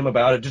talk to him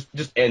about it.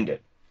 Just end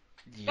it.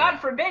 Yeah. God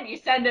forbid you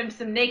send him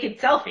some naked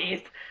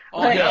selfies.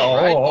 Oh, no,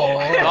 right? Oh,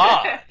 my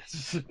God.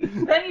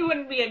 Then you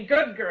wouldn't be a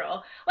good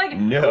girl. Like,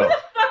 No. Who the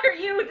fuck are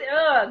you?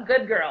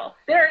 Good girl.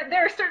 There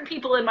are certain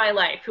people in my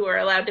life who are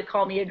allowed to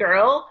call me a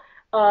girl.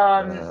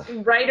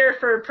 Writer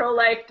for Pro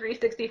Life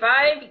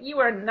 365, you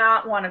are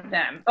not one of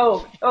them.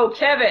 Oh,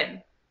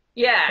 Kevin.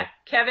 Yeah,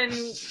 Kevin.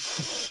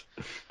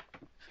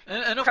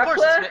 And of course,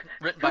 it's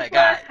written by a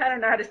guy. I don't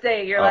know how to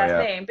say your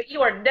last name, but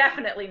you are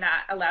definitely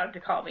not allowed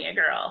to call me a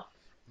girl.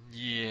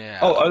 Yeah.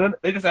 Oh, and then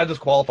they just add this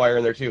qualifier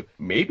in there, too.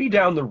 Maybe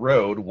down the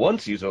road,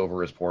 once he's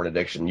over his porn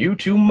addiction, you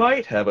two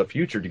might have a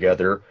future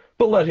together,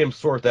 but let him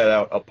sort that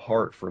out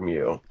apart from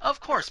you. Of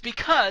course,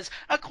 because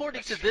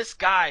according to this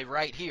guy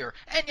right here,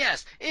 and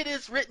yes, it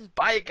is written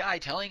by a guy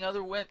telling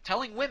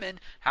women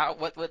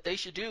what they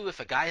should do if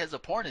a guy has a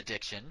porn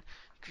addiction,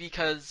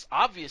 because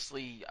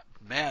obviously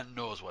man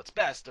knows what's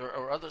best,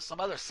 or some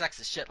other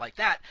sexist shit like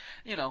that,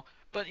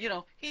 But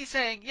he's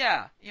saying,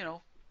 a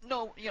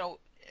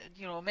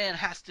man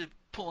has to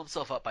pull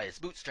himself up by his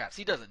bootstraps.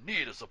 He doesn't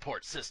need a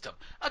support system.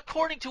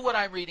 According to what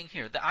I'm reading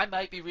here, that I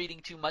might be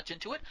reading too much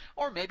into it,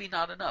 or maybe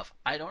not enough.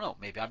 I don't know.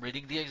 Maybe I'm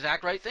reading the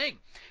exact right thing.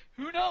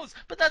 Who knows?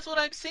 But that's what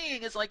I'm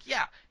seeing. Is like,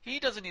 yeah, he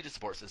doesn't need a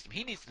support system.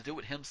 He needs to do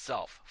it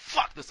himself.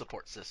 Fuck the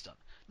support system.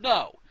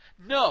 No,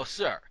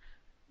 sir.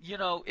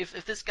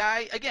 If this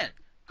guy, again,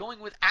 going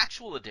with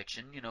actual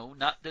addiction,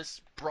 not this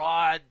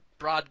broad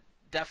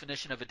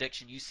definition of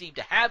addiction you seem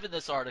to have in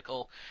this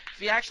article, if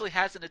he actually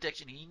has an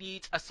addiction, he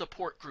needs a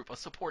support group, a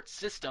support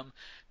system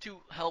to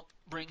help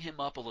bring him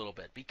up a little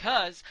bit,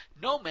 because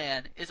no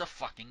man is a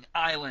fucking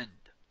island.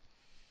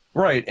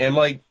 Right, and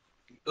like,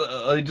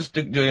 just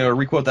to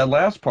requote that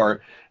last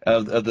part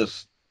of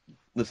this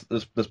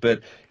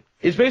bit,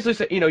 it's basically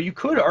saying, you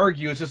could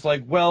argue it's just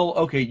like, well,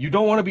 okay, you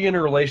don't want to be in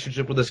a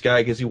relationship with this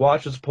guy because he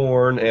watches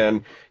porn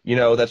and,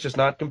 that's just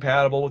not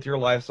compatible with your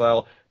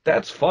lifestyle.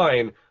 That's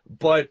fine,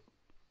 but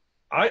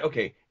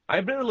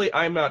admittedly,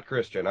 I'm not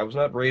Christian. I was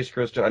not raised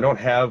Christian. I don't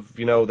have,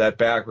 that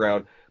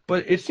background.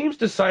 But it seems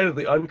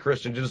decidedly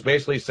unchristian to just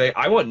basically say,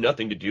 I want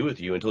nothing to do with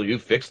you until you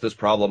fix this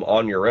problem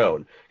on your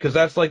own. Because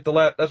that's like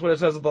that's what it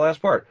says at the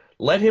last part.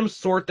 Let him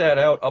sort that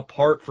out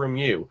apart from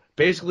you.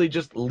 Basically,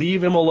 just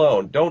leave him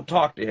alone. Don't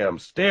talk to him.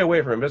 Stay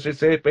away from him.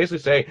 Basically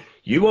say,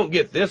 you won't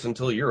get this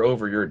until you're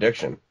over your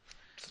addiction.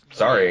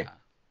 Sorry.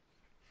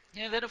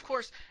 Yeah, then of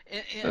course,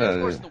 in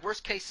the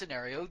worst case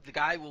scenario, the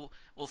guy will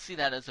see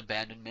that as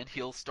abandonment.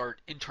 He'll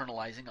start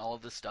internalizing all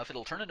of this stuff.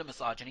 It'll turn into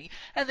misogyny,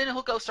 and then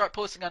he'll go start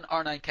posting on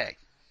R9K.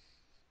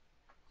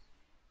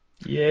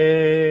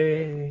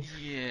 Yay!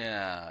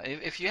 Yeah,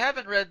 if you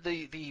haven't read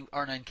the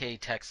R9K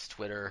text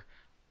Twitter,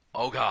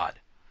 oh god.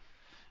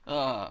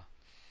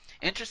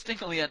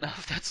 Interestingly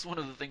enough, that's one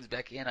of the things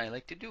Becky and I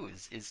like to do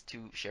is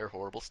to share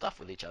horrible stuff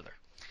with each other.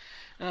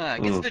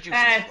 It gets the juices.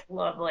 That's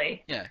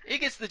lovely. Yeah, it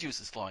gets the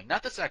juices flowing.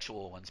 Not the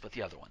sexual ones, but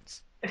the other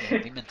ones.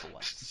 The mental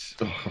ones.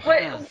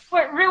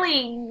 What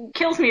really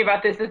kills me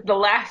about this is the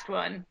last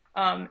one.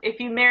 If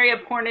you marry a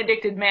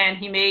porn-addicted man,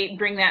 he may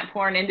bring that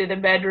porn into the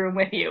bedroom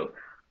with you.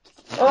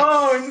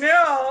 Oh,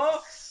 no!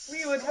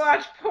 We would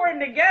watch porn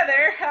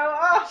together? How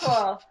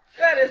awful!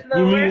 That is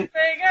the worst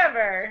thing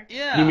ever.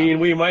 Yeah. You mean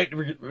we might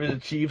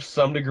achieve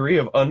some degree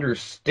of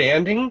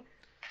understanding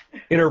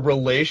in a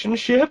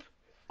relationship?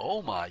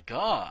 Oh my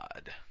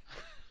god.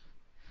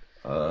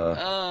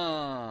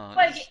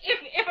 Like,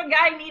 if a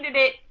guy needed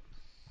it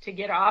to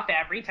get off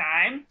every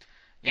time,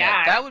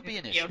 yeah, that would be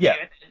an issue.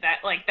 Okay,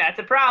 that's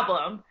a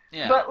problem.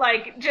 Yeah. But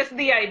like, just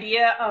the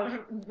idea of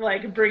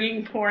like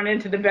bringing porn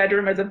into the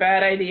bedroom is a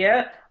bad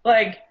idea.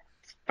 Like,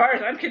 as far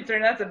as I'm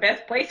concerned, that's the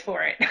best place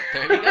for it.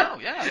 There you go.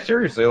 Yeah.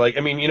 Seriously, like, I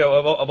mean,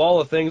 of all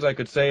the things I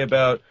could say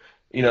about,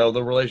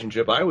 the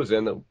relationship I was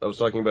in that I was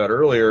talking about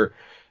earlier,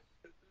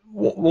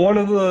 one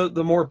of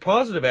the more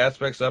positive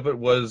aspects of it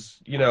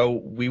was,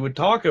 we would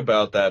talk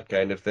about that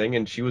kind of thing,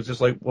 and she was just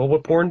like, well,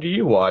 what porn do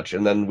you watch?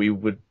 And then we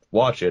would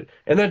watch it.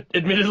 And that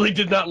admittedly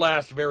did not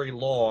last very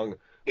long,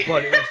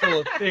 but it was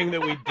still a thing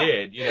that we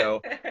did,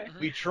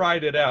 We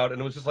tried it out,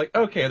 and it was just like,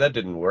 okay, that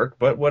didn't work,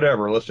 but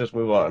whatever, let's just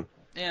move on.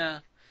 Yeah.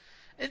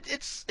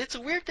 It's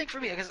a weird thing for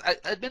me, because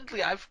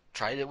admittedly I've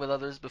tried it with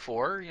others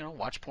before,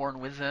 watch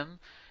porn with them,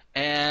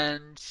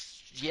 and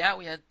yeah,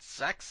 we had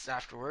sex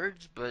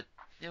afterwards, but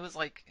it was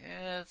like,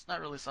 it's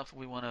not really something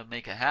we want to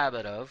make a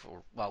habit of,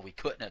 or well, we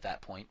couldn't at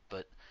that point,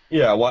 but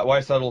yeah, why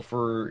settle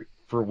for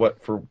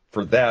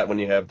that when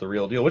you have the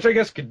real deal? Which I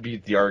guess could be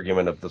the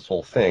argument of this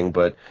whole thing,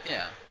 but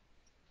yeah,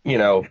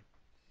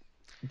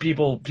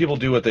 people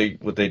do what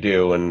they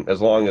do, and as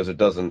long as it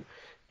doesn't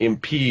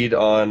impede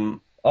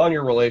on on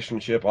your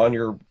relationship, on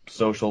your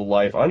social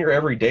life, on your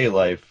everyday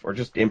life, or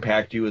just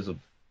impact you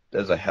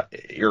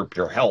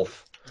your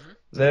health, Mhm.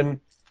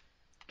 then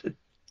it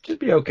should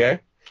be okay.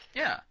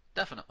 Yeah,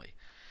 definitely.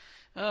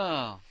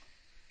 Oh,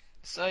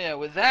 so yeah,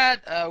 with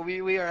that,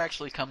 we are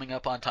actually coming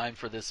up on time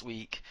for this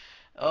week.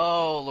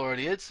 Oh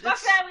lordy, Fuck it's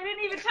that, we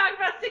didn't even talk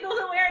about Singles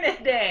Awareness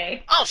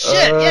Day. oh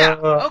shit, yeah.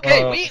 Uh,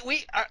 Okay, uh,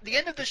 we the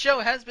end of the show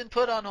has been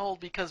put on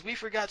hold because we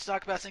forgot to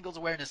talk about Singles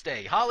Awareness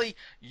Day. Holly,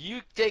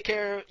 you take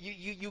care.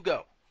 You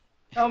go.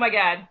 Oh my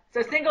god.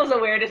 So Singles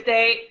Awareness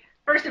Day.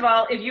 First of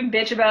all, if you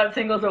bitch about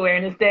Singles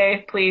Awareness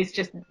Day, please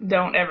just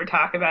don't ever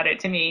talk about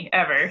it to me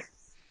ever.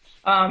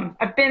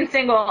 I've been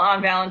single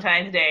on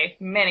Valentine's Day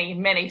many,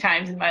 many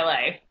times in my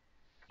life.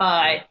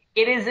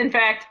 It is in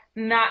fact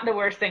not the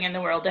worst thing in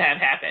the world to have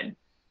happen.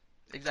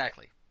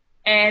 Exactly.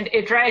 And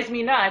it drives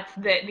me nuts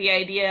that the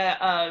idea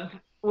of,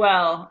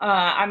 well,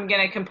 I'm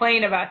going to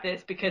complain about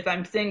this because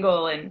I'm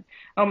single and,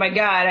 oh my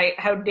God,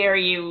 how dare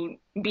you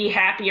be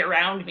happy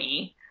around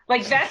me?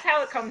 Like, that's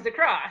how it comes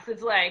across.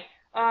 It's like,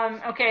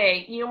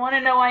 okay, you want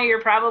to know why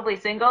you're probably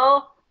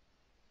single?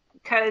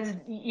 Because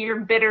you're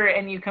bitter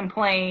and you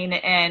complain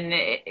and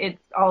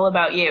it's all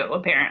about you, I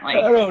apparently.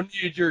 don't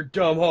need your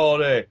dumb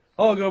holiday.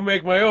 I'll go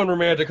make my own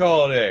romantic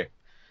holiday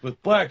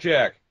with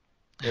blackjack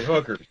and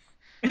hookers.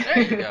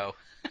 There you go.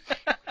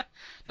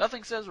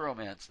 Nothing says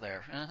romance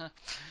there. Uh-huh.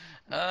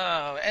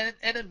 Oh, and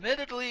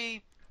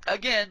admittedly,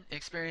 again,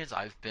 experience.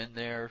 I've been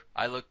there.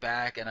 I look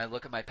back and I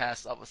look at my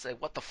past self and say,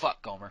 "What the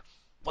fuck, Gomer?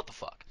 What the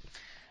fuck?"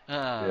 Yeah.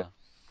 Uh,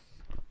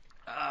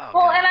 oh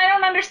Well, and god. I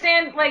don't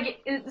understand,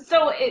 like,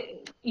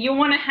 you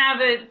want to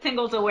have a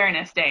singles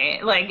awareness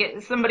day.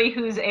 Like, somebody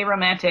who's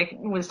aromantic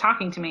was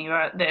talking to me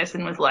about this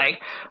and was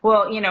like,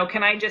 well,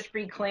 can I just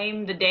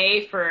reclaim the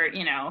day for,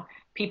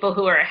 people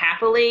who are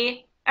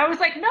happily? I was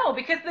like, no,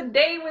 because the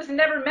day was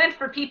never meant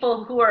for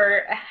people who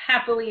are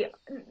happily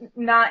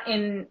not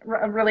in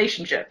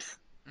relationships.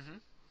 Hmm.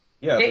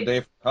 Yeah, it's a It, day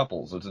for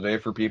couples. It's a day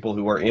for people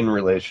who are in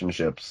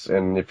relationships.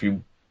 And if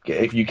you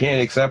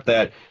can't accept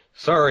that,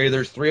 sorry,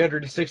 there's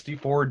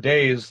 364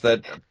 days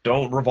that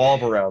don't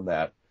revolve around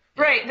that.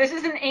 Yeah. right, this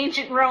isn't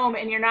ancient Rome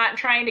and you're not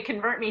trying to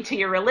convert me to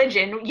your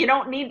religion. You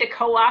don't need to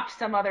co-opt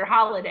some other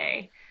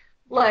holiday.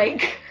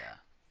 Like,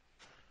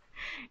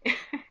 Yeah.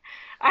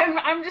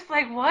 I'm just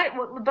like,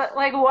 what? But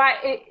like,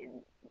 why?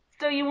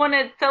 So you want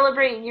to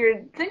celebrate your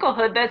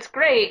singlehood? That's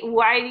great.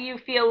 Why do you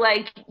feel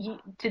like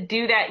to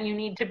do that you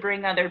need to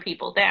bring other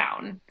people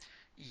down?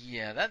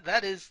 Yeah.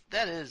 That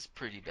is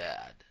pretty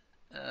bad.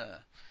 Uh,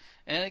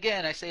 and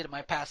again, I say to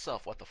my past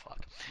self, "What the fuck?"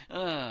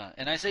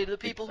 And I say to the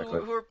people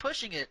Exactly. who are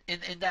pushing it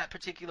in that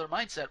particular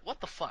mindset, "What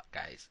the fuck,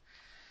 guys?"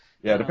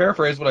 Yeah, to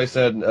paraphrase what I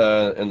said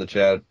in the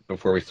chat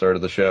before we started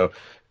the show,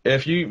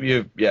 if you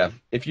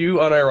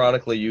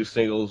unironically use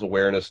Singles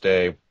Awareness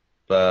Day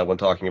when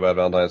talking about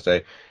Valentine's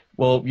Day,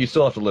 well, you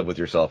still have to live with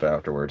yourself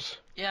afterwards.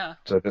 Yeah.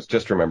 So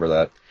just remember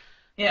that.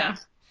 Yeah.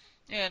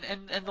 Yeah.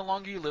 And the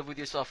longer you live with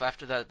yourself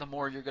after that, the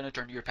more you're going to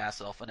turn to your past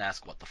self and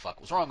ask what the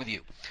fuck was wrong with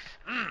you.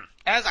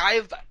 As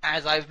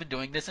I've been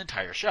doing this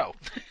entire show.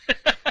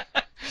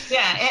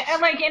 Yeah,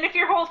 and if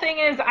your whole thing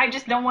is I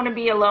just don't want to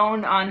be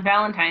alone on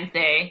Valentine's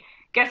Day,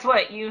 guess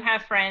what? You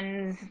have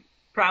friends,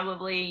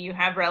 probably. You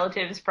have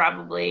relatives,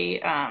 probably.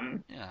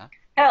 Yeah.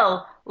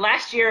 Hell,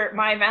 last year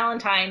my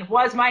Valentine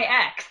was my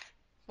ex.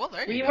 Well,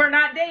 there you We go. were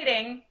not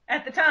dating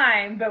at the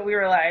time, but we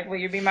were like, "Will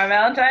you be my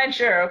Valentine?"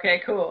 Sure. Okay.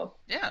 Cool.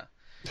 Yeah.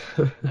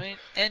 I mean,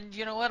 and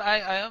you know what?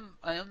 I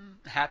am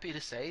happy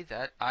to say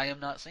that I am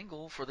not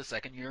single for the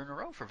second year in a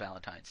row for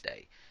Valentine's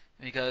Day,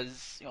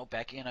 because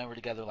Becky and I were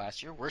together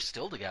last year. We're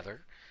still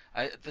together.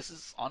 This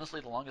is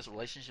honestly the longest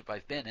relationship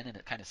I've been in, and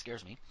it kind of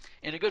scares me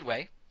in a good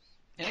way.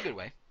 In a good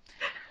way.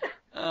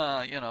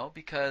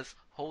 Because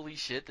holy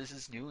shit, this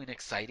is new and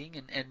exciting,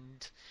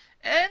 and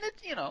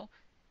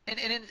it,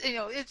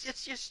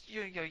 it's just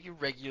your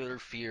regular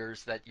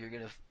fears that you're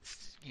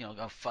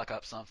gonna fuck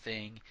up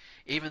something,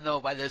 even though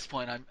by this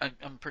point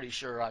I'm pretty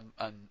sure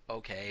I'm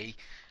okay,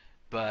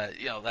 but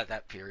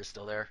that fear is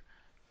still there.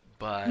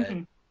 But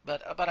Mhm.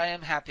 but I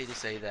am happy to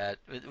say that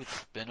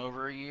it's been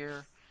over a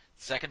year.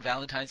 Second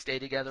Valentine's Day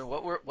together.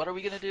 What are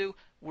we gonna do?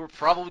 We're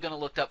probably gonna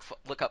look up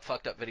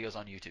fucked up videos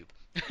on YouTube.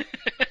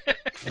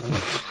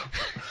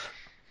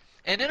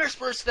 And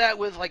intersperse that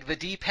with like the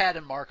D-pad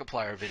and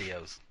Markiplier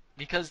videos,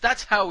 because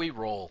that's how we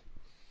roll.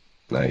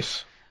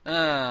 Nice.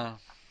 Uh,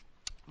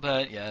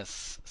 but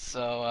yes,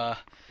 so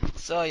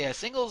yeah,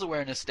 Singles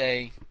Awareness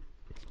Day,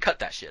 cut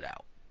that shit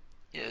out.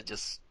 Yeah,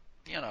 just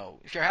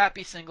if you're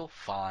happy single,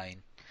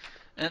 fine.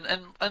 And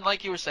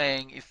like you were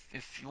saying,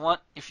 if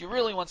you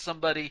really want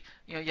somebody,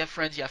 you have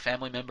friends, you have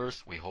family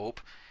members, we hope.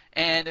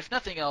 And if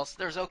nothing else,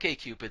 there's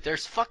OkCupid,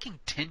 there's fucking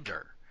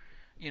Tinder.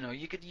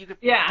 You could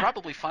Yeah.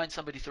 probably find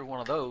somebody through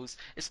one of those,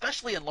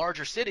 especially in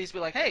larger cities. Be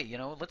like, hey,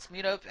 let's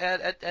meet up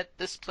at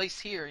this place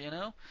here.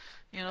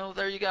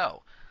 There you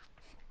go.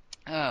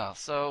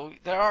 So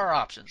there are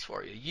options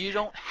for you. You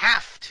don't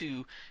have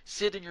to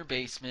sit in your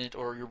basement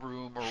or your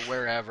room or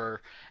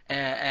wherever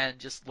and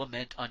just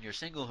lament on your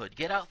singlehood.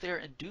 Get out there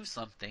and do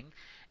something.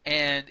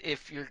 And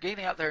if you're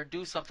getting out there and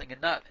do something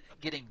and not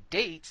getting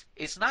dates,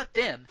 it's not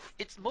them.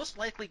 It's most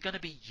likely going to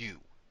be you.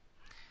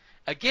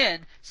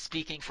 Again,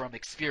 speaking from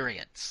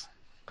experience.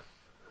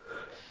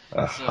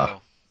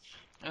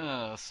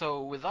 Uh-huh.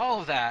 So with all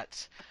of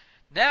that,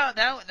 now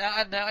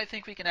I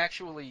think we can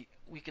actually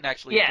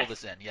pull Yes.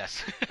 this in.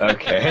 Yes.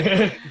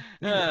 Okay.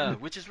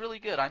 Which is really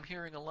good. I'm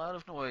hearing a lot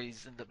of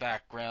noise in the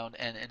background,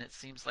 and it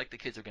seems like the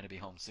kids are going to be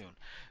home soon.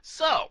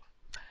 So,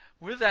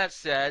 with that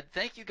said,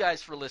 thank you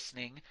guys for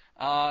listening.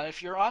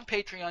 If you're on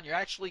Patreon, you're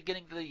actually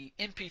getting the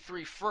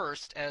MP3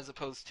 first, as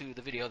opposed to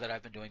the video that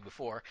I've been doing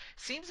before.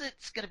 Seems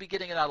it's going to be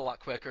getting it out a lot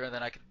quicker, and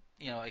then I could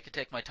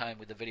take my time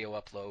with the video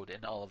upload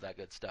and all of that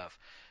good stuff.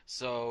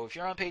 So if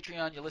you're on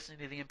Patreon, you're listening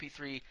to the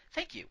MP3,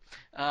 thank you.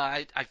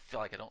 I feel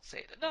like I don't say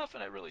it enough,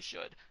 and I really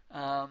should.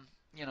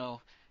 You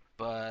know,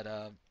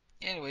 but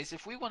anyways,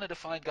 if we wanted to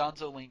find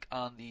Gonzo Link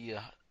on the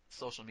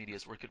social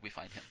medias, where could we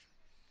find him?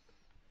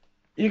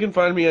 You can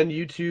find me on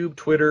YouTube,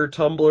 Twitter,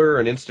 Tumblr,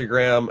 and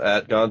Instagram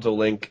at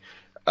GonzoLink.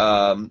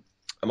 I'm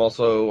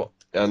also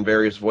on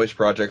various voice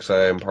projects.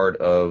 I am part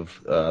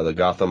of the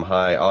Gotham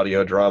High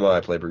audio drama. I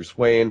play Bruce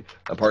Wayne.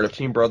 I'm part of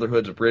Team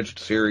Brotherhood's abridged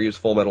series,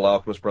 Full Metal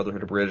Alchemist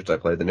Brotherhood Abridged. I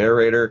play the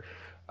narrator.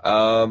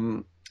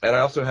 And I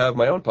also have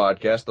my own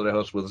podcast that I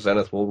host with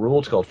Zenith Will Rule.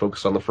 It's called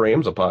Focus on the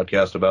Frames, a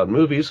podcast about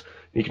movies.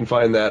 You can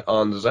find that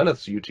on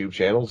Zenith's YouTube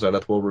channel,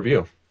 Zenith Will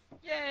Review.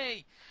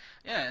 Yay!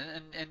 Yeah,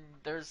 and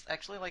there's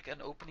actually like an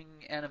opening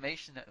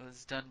animation that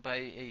was done by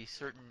a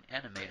certain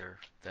animator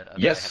that I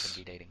happen to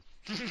be dating.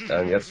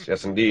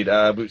 Yes, indeed.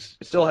 It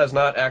still has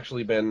not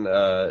actually been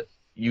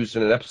used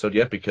in an episode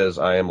yet because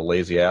I am a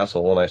lazy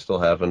asshole and I still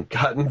haven't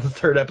gotten the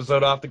third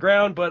episode off the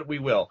ground, but we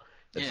will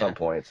at some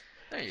point.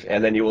 There you go.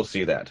 And then you will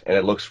see that, and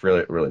it looks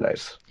really, really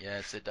nice.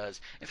 Yes, it does.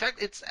 In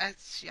fact,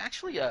 she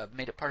actually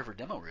made it part of her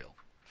demo reel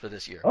for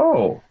this year.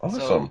 Oh,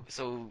 awesome!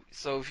 So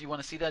if you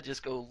want to see that,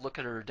 just go look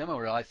at her demo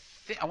reel. I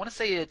want to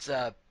say it's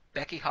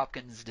Becky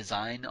Hopkins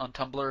Design on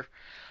Tumblr.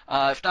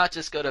 If not,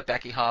 just go to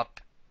Becky Hop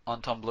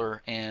on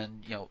Tumblr,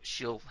 and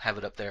she'll have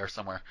it up there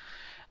somewhere.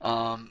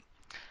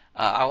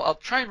 I'll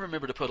try and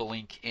remember to put a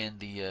link in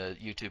the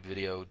YouTube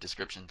video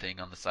description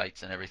thing on the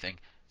sites and everything.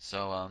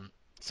 So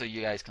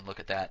you guys can look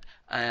at that.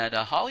 And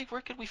Holly,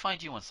 where could we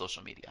find you on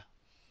social media?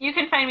 You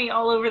can find me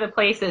all over the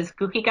place as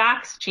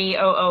GookieGox,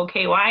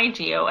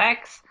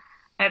 GOOKYGOX.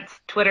 That's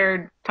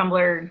Twitter,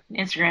 Tumblr,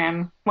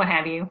 Instagram, what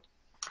have you.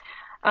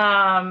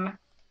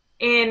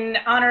 In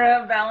honor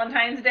of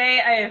Valentine's Day,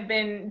 I have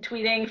been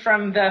tweeting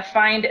from the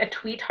Find a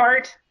Tweet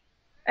Heart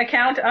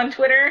account on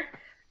Twitter.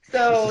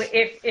 So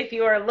if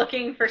you are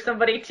looking for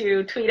somebody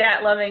to tweet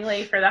at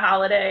lovingly for the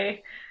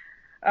holiday,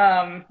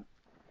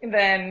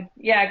 then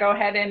yeah, go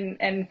ahead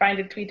and find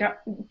a tweet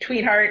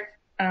heart.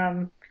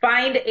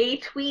 Find a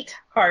tweet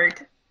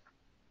heart.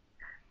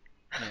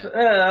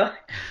 Yeah.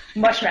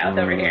 Mush mouth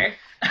over here.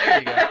 There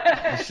you go.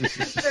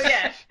 So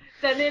yeah,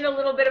 send in a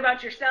little bit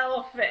about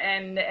yourself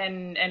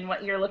and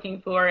what you're looking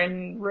for,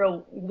 and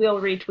we'll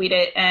retweet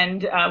it.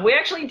 And we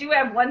actually do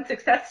have one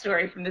success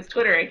story from this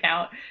Twitter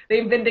account.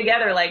 They've been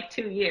together like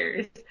 2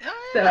 years,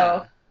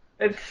 so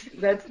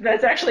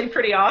that's actually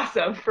pretty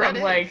awesome. From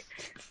like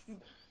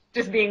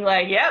just being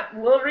like, yep,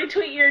 we'll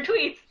retweet your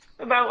tweets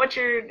about what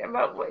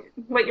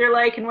you're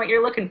like and what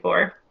you're looking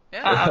for.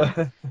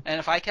 Yeah. And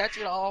if I catch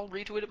it, I'll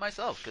retweet it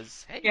myself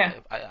because hey, yeah.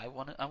 I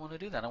want to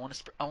do that. I want to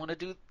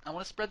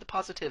spread the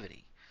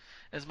positivity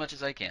as much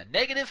as I can.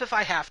 Negative if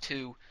I have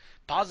to,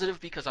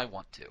 positive because I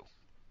want to.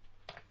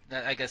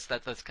 I guess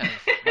that's kind of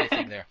my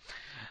thing there.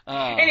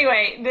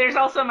 Anyway, there's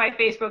also my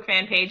Facebook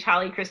fan page,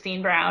 Holly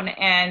Christine Brown,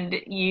 and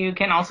you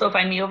can also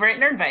find me over at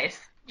Nerdvice.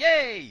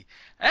 Yay!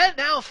 And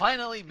now,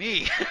 finally,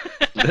 me.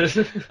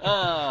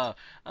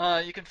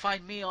 You can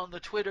find me on the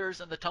Twitters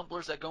and the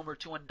Tumblrs at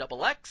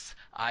Gomer21XX.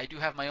 I do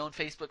have my own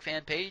Facebook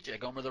fan page at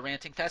Gomer the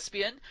Ranting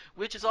Thespian,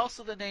 which is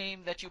also the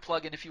name that you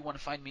plug in if you want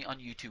to find me on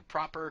YouTube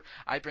proper.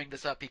 I bring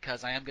this up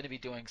because I am going to be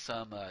doing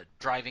some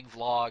driving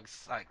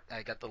vlogs. I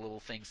got the little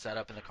thing set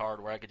up in the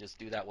card where I could just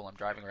do that while I'm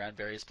driving around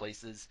various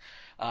places.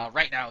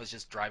 Right now it's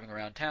just driving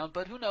around town,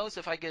 but who knows,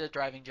 if I get a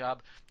driving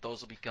job,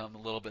 those will become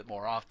a little bit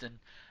more often.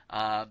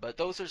 But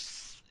those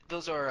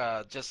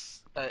are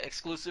just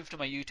exclusive to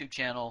my YouTube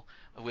channel,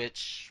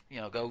 which,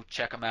 go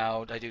check them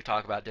out. I do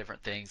talk about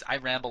different things. I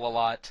ramble a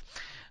lot,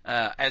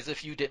 as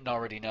if you didn't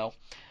already know.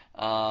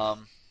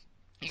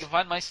 You can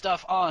find my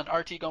stuff on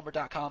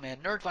rtgomer.com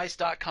and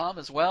nerdvice.com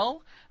as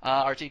well.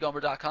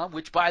 rtgomer.com,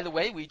 which, by the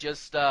way, we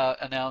just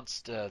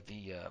announced the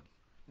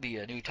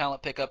new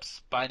talent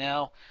pickups by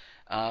now,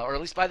 or at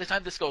least by the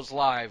time this goes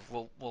live,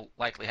 we'll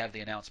likely have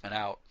the announcement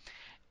out.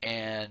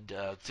 And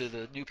to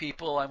the new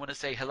people, I want to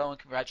say hello and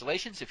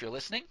congratulations if you're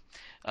listening,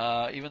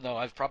 even though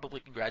I've probably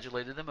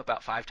congratulated them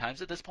about 5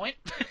 times at this point,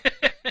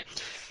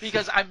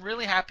 because I'm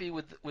really happy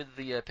with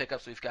the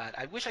pickups we've got.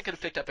 I wish I could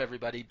have picked up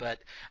everybody, but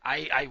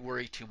I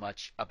worry too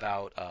much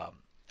about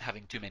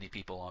having too many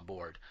people on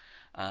board.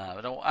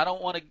 I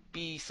don't want to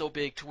be so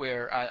big to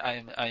where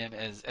I am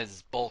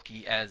as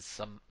bulky as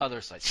some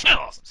other sites.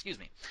 Excuse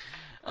me.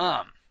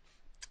 Um,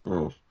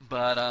 Mm.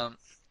 but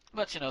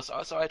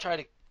so I try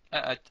to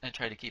I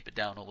try to keep it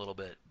down a little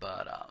bit,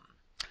 but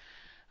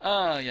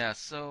yeah.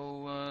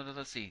 So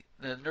let's see.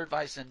 The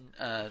Nerdvice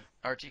and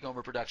RT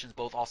Gomer Productions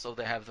both also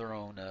they have their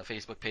own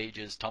Facebook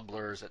pages,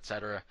 Tumblrs,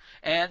 etc.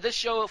 And this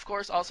show, of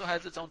course, also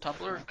has its own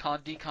Tumblr,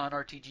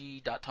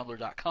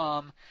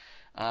 deconrtg.tumblr.com.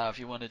 If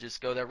you want to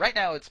just go there, right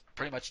now it's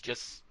pretty much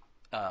just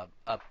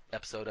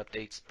episode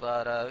updates.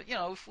 But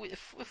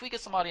if we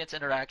get some audience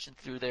interaction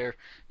through there,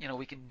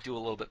 we can do a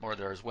little bit more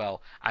there as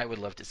well. I would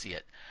love to see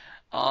it.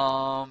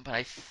 But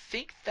I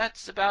think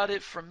that's about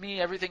it from me.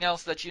 Everything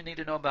else that you need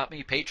to know about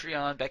me,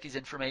 Patreon, Becky's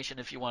information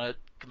if you want to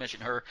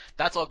commission her,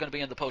 that's all going to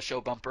be in the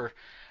post-show bumper.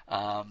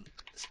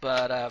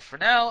 But for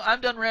now,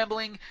 I'm done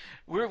rambling.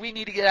 We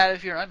need to get out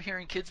of here. I'm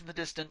hearing kids in the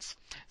distance.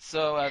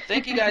 So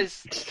thank you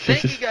guys.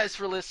 Thank you guys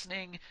for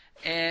listening.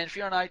 And if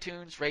you're on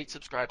iTunes, rate,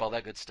 subscribe, all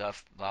that good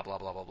stuff. Blah, blah,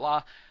 blah, blah,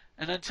 blah.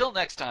 And until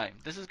next time,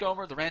 this is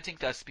Gomer, the Ranting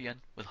Thespian,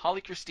 with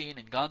Holly Christine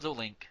and Gonzo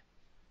Link,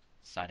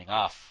 signing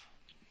off.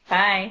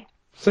 Bye.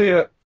 See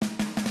ya.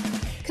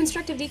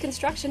 Constructive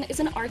Deconstruction is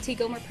an RT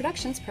Gomer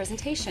Productions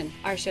presentation.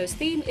 Our show's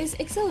theme is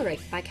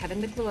Exhilirate by Kevin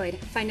MacLeod.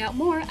 Find out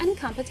more at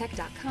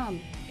incompetech.com.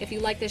 If you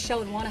like this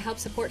show and want to help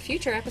support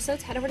future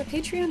episodes, head over to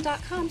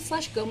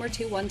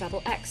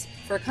patreon.com/Gomer21XX.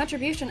 For a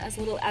contribution as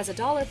little as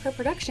 $1 per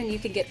production, you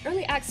can get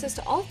early access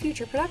to all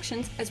future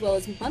productions, as well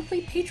as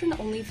monthly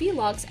patron-only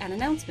vlogs and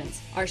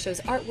announcements. Our show's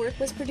artwork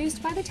was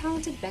produced by the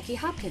talented Becky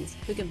Hopkins,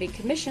 who can be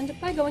commissioned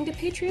by going to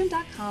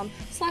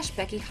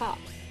patreon.com/BeckyHop.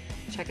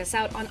 Check us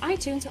out on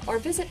iTunes or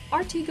visit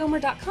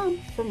rtgomer.com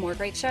for more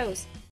great shows.